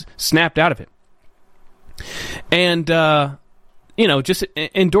he's snapped out of it. And, just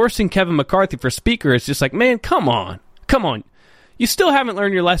endorsing Kevin McCarthy for Speaker is just like, man, come on. You still haven't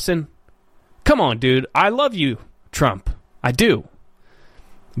learned your lesson? Come on, dude. I love you, Trump. I do.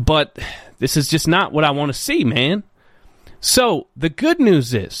 But this is just not what I want to see, man. So the good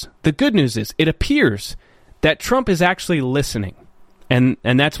news is, it appears that Trump is actually listening. And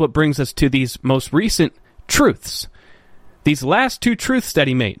that's what brings us to these most recent truths. These last two truths that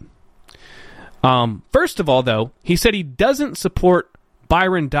he made. First of all, though, he said he doesn't support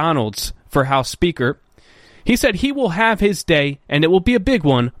Byron Donalds for House Speaker. He said he will have his day, and it will be a big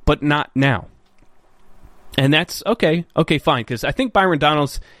one, but not now. And that's okay, fine, because I think Byron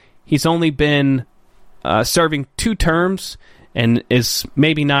Donalds, he's only been serving 2 terms and is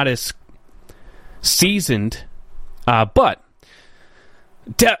maybe not as seasoned, but,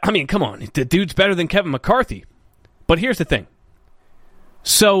 come on, the dude's better than Kevin McCarthy. But here's the thing.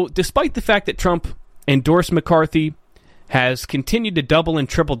 So, despite the fact that Trump endorsed McCarthy, has continued to double and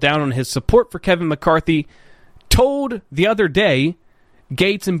triple down on his support for Kevin McCarthy, told the other day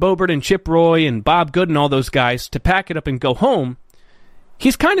Gaetz and Boebert and Chip Roy and Bob Good and all those guys to pack it up and go home,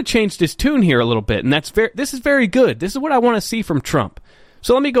 he's kind of changed his tune here a little bit, and this is very good. This is what I want to see from Trump.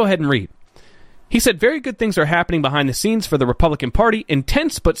 So let me go ahead and read. He said, very good things are happening behind the scenes for the Republican Party.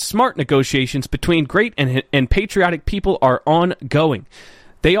 Intense but smart negotiations between great and patriotic people are ongoing.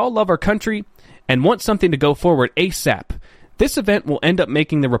 They all love our country and want something to go forward ASAP. This event will end up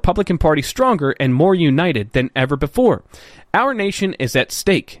making the Republican Party stronger and more united than ever before. Our nation is at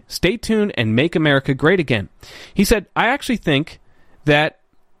stake. Stay tuned and make America great again. He said, I actually think that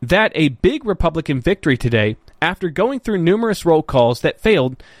a big Republican victory today, after going through numerous roll calls that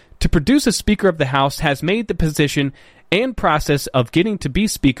failed to produce a Speaker of the House, has made the position and process of getting to be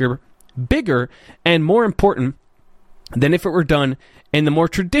Speaker bigger and more important than if it were done in the more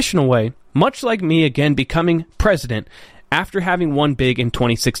traditional way, much like me again becoming president after having won big in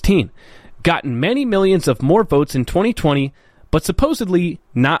 2016. Gotten many millions of more votes in 2020, but supposedly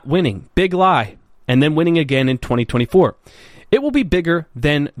not winning. Big lie. And then winning again in 2024. It will be bigger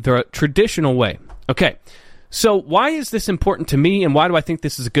than the traditional way. Okay, so why is this important to me, and why do I think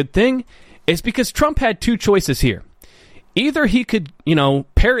this is a good thing? It's because Trump had two choices here. Either he could,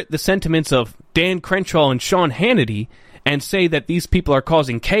 parrot the sentiments of Dan Crenshaw and Sean Hannity and say that these people are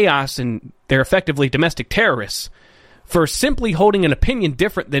causing chaos and they're effectively domestic terrorists for simply holding an opinion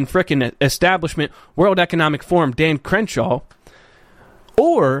different than frickin' establishment World Economic Forum Dan Crenshaw,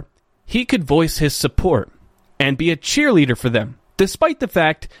 or he could voice his support and be a cheerleader for them, despite the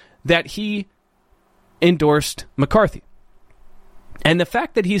fact that he endorsed McCarthy. And the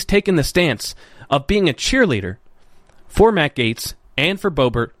fact that he's taken the stance of being a cheerleader for Matt Gaetz and for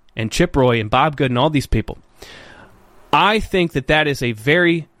Boebert and Chip Roy and Bob Good and all these people, I think that that is a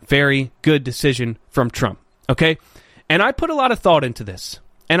very, very good decision from Trump. Okay? And I put a lot of thought into this.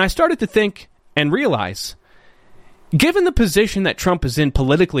 And I started to think and realize, given the position that Trump is in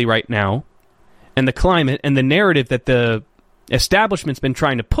politically right now, and the climate and the narrative that the establishment's been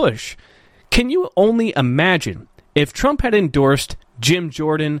trying to push, can you only imagine if Trump had endorsed Jim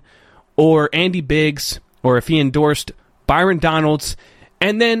Jordan or Andy Biggs, or if he endorsed Byron Donalds,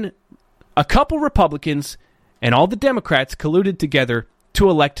 and then a couple Republicans and all the Democrats colluded together to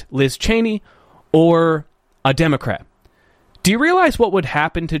elect Liz Cheney or a Democrat? Do you realize what would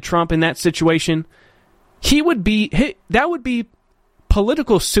happen to Trump in that situation? That would be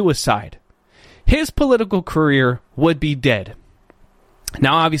political suicide. His political career would be dead.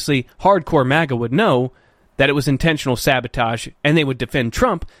 Now, obviously, hardcore MAGA would know that it was intentional sabotage and they would defend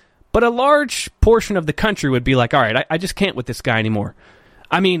Trump, but a large portion of the country would be like, all right, I just can't with this guy anymore.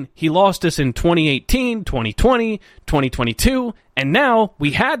 I mean, he lost us in 2018, 2020, 2022, and now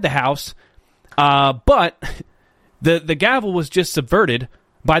we had the House, but the gavel was just subverted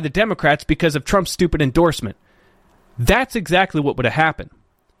by the Democrats because of Trump's stupid endorsement. That's exactly what would have happened.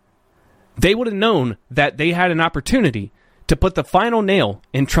 They would have known that they had an opportunity to put the final nail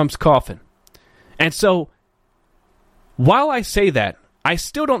in Trump's coffin. And so, while I say that, I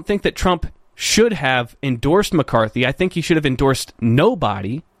still don't think that Trump should have endorsed McCarthy. I think he should have endorsed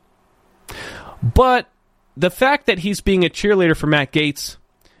nobody. But the fact that he's being a cheerleader for Matt Gaetz,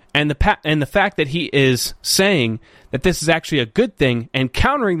 and the fact that he is saying that this is actually a good thing and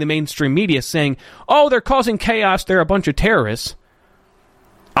countering the mainstream media saying, oh, they're causing chaos, they're a bunch of terrorists,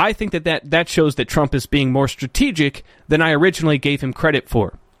 I think that shows that Trump is being more strategic than I originally gave him credit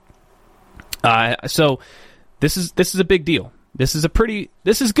for. So this is a big deal. This is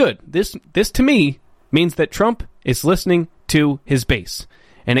good. This to me means that Trump is listening to his base.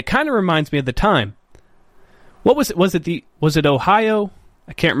 And it kind of reminds me of the time. What was it? Was it Ohio?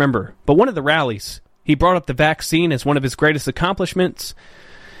 I can't remember. But one of the rallies, he brought up the vaccine as one of his greatest accomplishments,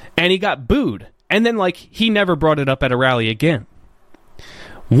 and he got booed. And then he never brought it up at a rally again.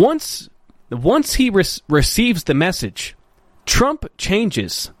 Once he receives the message, Trump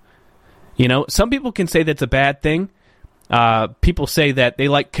changes. Some people can say that's a bad thing. People say that they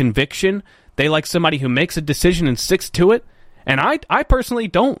like conviction. They like somebody who makes a decision and sticks to it. And I personally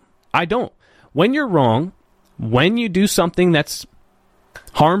don't. I don't. When you're wrong, when you do something that's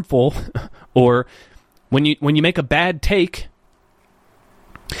harmful, or when you make a bad take,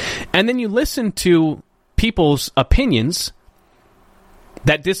 and then you listen to people's opinions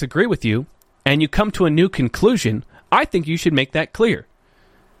that disagree with you, and you come to a new conclusion, I think you should make that clear.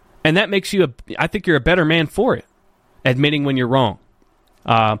 And that makes you I think you're a better man for it, admitting when you're wrong.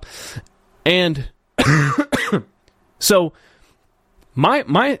 And so my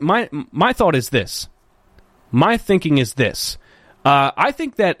thought is this. My thinking is this. I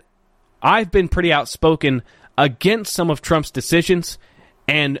think that I've been pretty outspoken against some of Trump's decisions,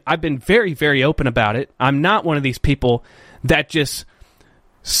 and I've been very, very open about it. I'm not one of these people that just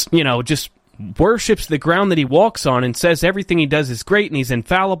worships the ground that he walks on and says everything he does is great and he's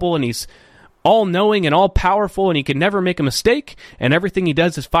infallible and he's all-knowing and all-powerful and he can never make a mistake and everything he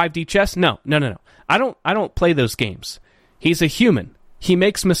does is 5D chess. No. I don't play those games. He's a human. He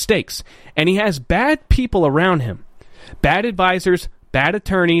makes mistakes. And he has bad people around him. Bad advisors, bad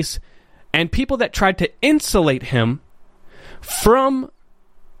attorneys, and people that tried to insulate him from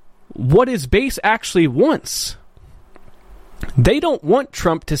what his base actually wants. They don't want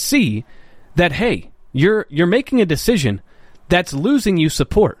Trump to see that, hey, you're making a decision that's losing you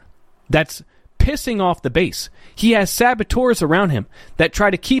support, that's pissing off the base. He has saboteurs around him that try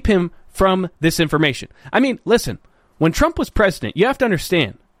to keep him from this information. I mean, listen, when Trump was president, you have to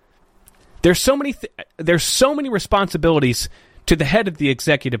understand, there's so many responsibilities to the head of the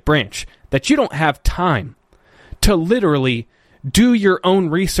executive branch that you don't have time to literally do your own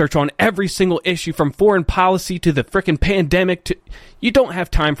research on every single issue, from foreign policy to the frickin' pandemic. You don't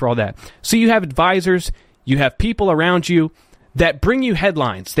have time for all that. So you have advisors, you have people around you that bring you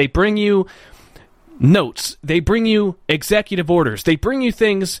headlines. They bring you notes. They bring you executive orders. They bring you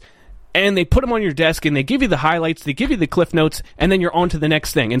things, and they put them on your desk, and they give you the highlights. They give you the cliff notes, and then you're on to the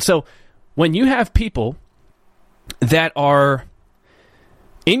next thing. And so when you have people that are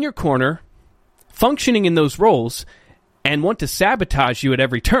in your corner, functioning in those roles, and want to sabotage you at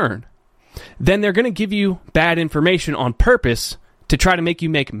every turn, then they're going to give you bad information on purpose to try to make you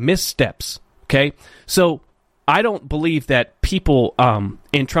make missteps, okay? So I don't believe that people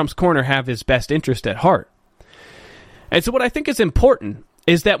in Trump's corner have his best interest at heart. And so what I think is important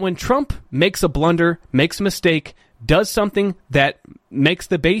is that when Trump makes a blunder, makes a mistake, does something that makes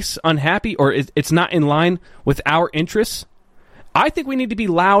the base unhappy, or it's not in line with our interests, I think we need to be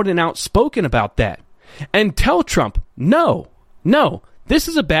loud and outspoken about that. And tell Trump, no, this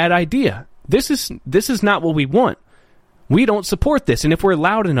is a bad idea. This is not what we want. We don't support this. And if we're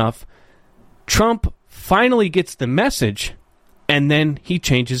loud enough, Trump finally gets the message, and then he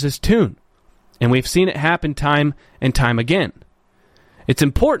changes his tune. And we've seen it happen time and time again. It's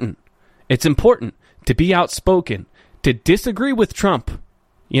important. It's important to be outspoken, to disagree with Trump,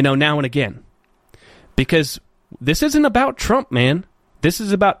 now and again. Because this isn't about Trump, man. This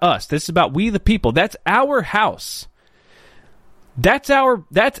is about us. This is about we the people. That's our house. That's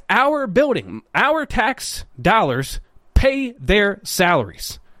our building. Our tax dollars pay their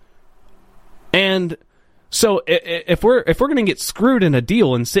salaries. And so if we're going to get screwed in a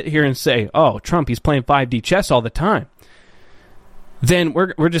deal and sit here and say, "Oh, Trump, he's playing 5D chess all the time," then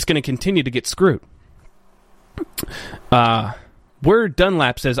we're just going to continue to get screwed. Word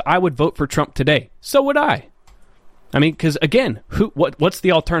Dunlap says, "I would vote for Trump today." So would I. I mean, because again, what's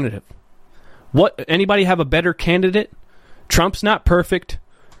the alternative? Anybody have a better candidate? Trump's not perfect.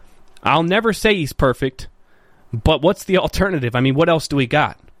 I'll never say he's perfect, but what's the alternative? I mean, what else do we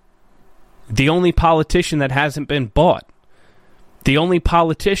got? The only politician that hasn't been bought. The only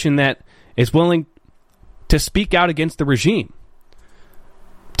politician that is willing to speak out against the regime,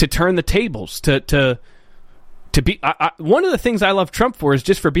 to turn the tables, to be... one of the things I love Trump for is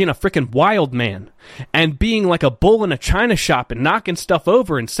just for being a freaking wild man and being like a bull in a china shop and knocking stuff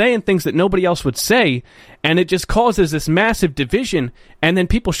over and saying things that nobody else would say, and it just causes this massive division, and then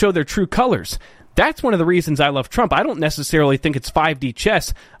people show their true colors. That's one of the reasons I love Trump. I don't necessarily think it's 5D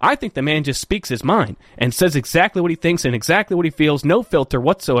chess. I think the man just speaks his mind and says exactly what he thinks and exactly what he feels, no filter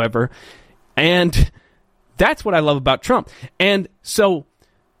whatsoever, and that's what I love about Trump. And so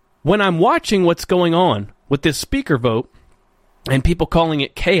when I'm watching what's going on with this speaker vote and people calling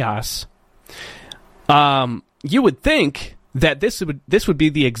it chaos, you would think that this would be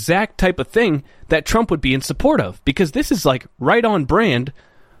the exact type of thing that Trump would be in support of, because this is like right on brand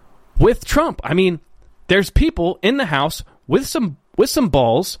with Trump. I mean, there's people in the House with some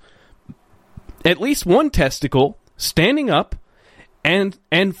balls, at least one testicle, standing up and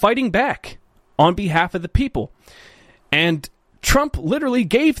fighting back on behalf of the people. And Trump literally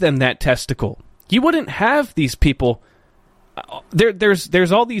gave them that testicle. You wouldn't have these people.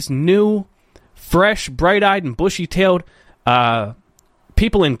 There's all these new, fresh, bright-eyed, and bushy-tailed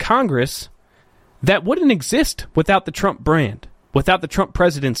people in Congress that wouldn't exist without the Trump brand, without the Trump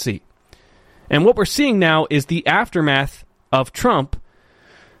presidency. And what we're seeing now is the aftermath of Trump.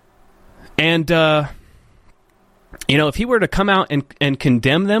 And if he were to come out and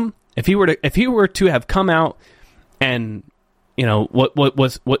condemn them, if he were to have come out and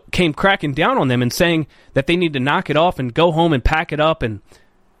what came cracking down on them and saying that they need to knock it off and go home and pack it up and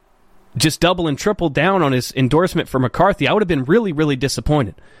just double and triple down on his endorsement for McCarthy, I would have been really, really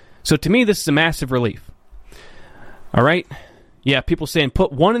disappointed. So to me, this is a massive relief. All right? Yeah, people saying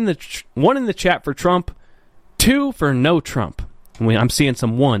put one in the chat for Trump, 2 for no Trump. I'm seeing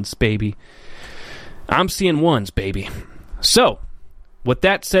some ones, baby. I'm seeing ones, baby. So, with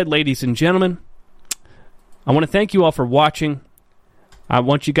that said, ladies and gentlemen, I want to thank you all for watching. I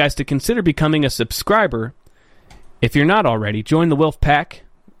want you guys to consider becoming a subscriber. If you're not already, join the Wolf Pack.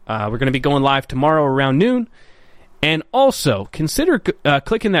 We're going to be going live tomorrow around noon. And also, consider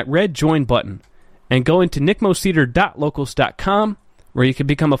clicking that red join button and going to nickmoseder.locals.com, where you can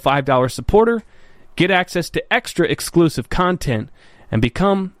become a $5 supporter, get access to extra exclusive content, and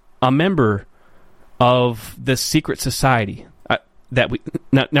become a member of the secret society. Never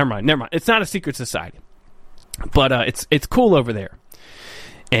mind. It's not a secret society. But it's cool over there.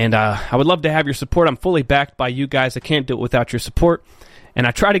 And I would love to have your support. I'm fully backed by you guys. I can't do it without your support. And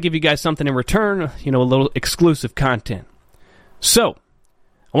I try to give you guys something in return, a little exclusive content. So,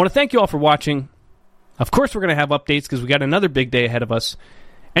 I want to thank you all for watching. Of course, we're going to have updates because we got another big day ahead of us.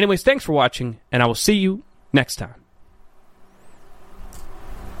 Anyways, thanks for watching, and I will see you next time.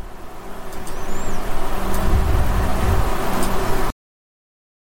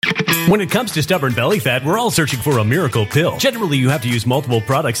 When it comes to stubborn belly fat, we're all searching for a miracle pill. Generally, you have to use multiple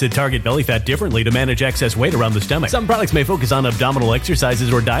products that target belly fat differently to manage excess weight around the stomach. Some products may focus on abdominal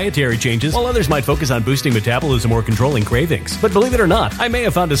exercises or dietary changes, while others might focus on boosting metabolism or controlling cravings. But believe it or not, I may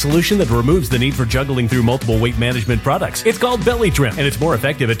have found a solution that removes the need for juggling through multiple weight management products. It's called Belly Trim, and it's more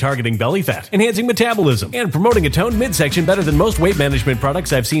effective at targeting belly fat, enhancing metabolism, and promoting a toned midsection better than most weight management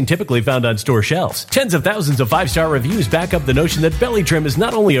products I've seen typically found on store shelves. Tens of thousands of 5-star reviews back up the notion that Belly Trim is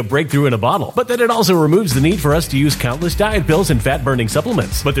not only a breakthrough in a bottle, but that it also removes the need for us to use countless diet pills and fat-burning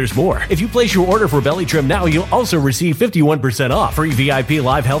supplements. But there's more. If you place your order for Belly Trim now, you'll also receive 51% off, free VIP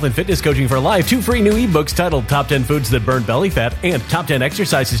live health and fitness coaching for life, 2 free new ebooks titled Top 10 Foods That Burn Belly Fat and Top 10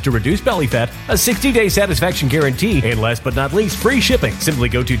 Exercises to Reduce Belly Fat, a 60-day satisfaction guarantee, and last but not least, free shipping. Simply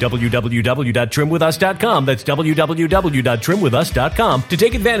go to www.trimwithus.com. That's www.trimwithus.com to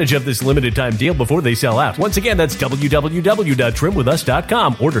take advantage of this limited time deal before they sell out. Once again, that's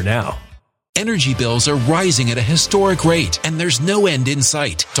www.trimwithus.com. Order now. Energy bills are rising at a historic rate, and there's no end in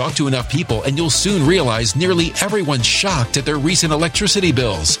sight. Talk to enough people, and you'll soon realize nearly everyone's shocked at their recent electricity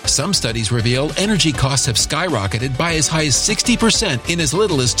bills. Some studies reveal energy costs have skyrocketed by as high as 60% in as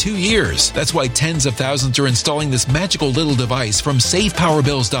little as 2 years. That's why tens of thousands are installing this magical little device from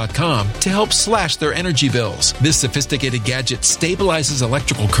SavePowerBills.com to help slash their energy bills. This sophisticated gadget stabilizes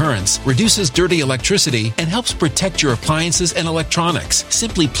electrical currents, reduces dirty electricity, and helps protect your appliances and electronics.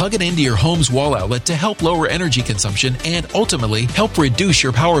 Simply plug it into your home's wall outlet to help lower energy consumption and ultimately help reduce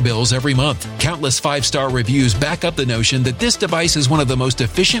your power bills every month. Countless 5-star reviews back up the notion that this device is one of the most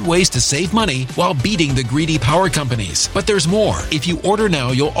efficient ways to save money while beating the greedy power companies. But there's more. If you order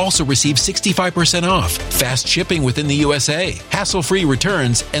now, you'll also receive 65% off, fast shipping within the USA, hassle-free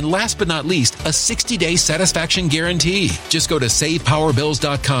returns, and last but not least, a 60-day satisfaction guarantee. Just go to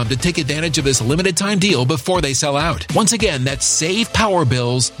SavePowerBills.com to take advantage of this limited time deal before they sell out. Once again, that's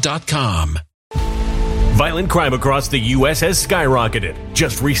SavePowerBills.com. Violent crime across the U.S. has skyrocketed.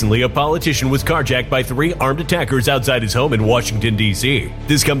 Just recently, a politician was carjacked by 3 armed attackers outside his home in Washington, D.C.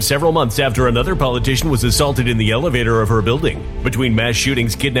 This comes several months after another politician was assaulted in the elevator of her building. Between mass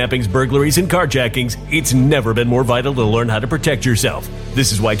shootings, kidnappings, burglaries, and carjackings, it's never been more vital to learn how to protect yourself.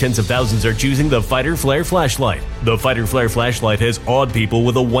 This is why tens of thousands are choosing the Fighter Flare flashlight. The Fighter Flare flashlight has awed people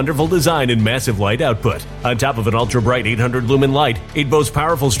with a wonderful design and massive light output. On top of an ultra-bright 800-lumen light, it boasts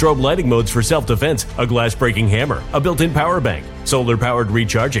powerful strobe lighting modes for self-defense, a glass-breaking hammer, a built-in power bank, solar-powered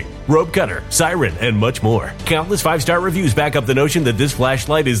recharging, rope cutter, siren, and much more. Countless 5-star reviews back up the notion that this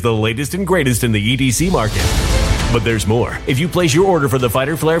flashlight is the latest and greatest in the EDC market. But there's more. If you place your order for the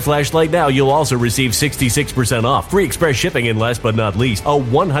Fighter Flare flashlight now, you'll also receive 66% off, free express shipping, and last but not least, a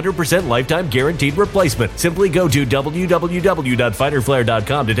 100% lifetime guaranteed replacement. Simply go to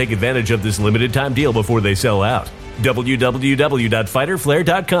www.fighterflare.com to take advantage of this limited time deal before they sell out.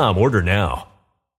 www.fighterflare.com. Order now.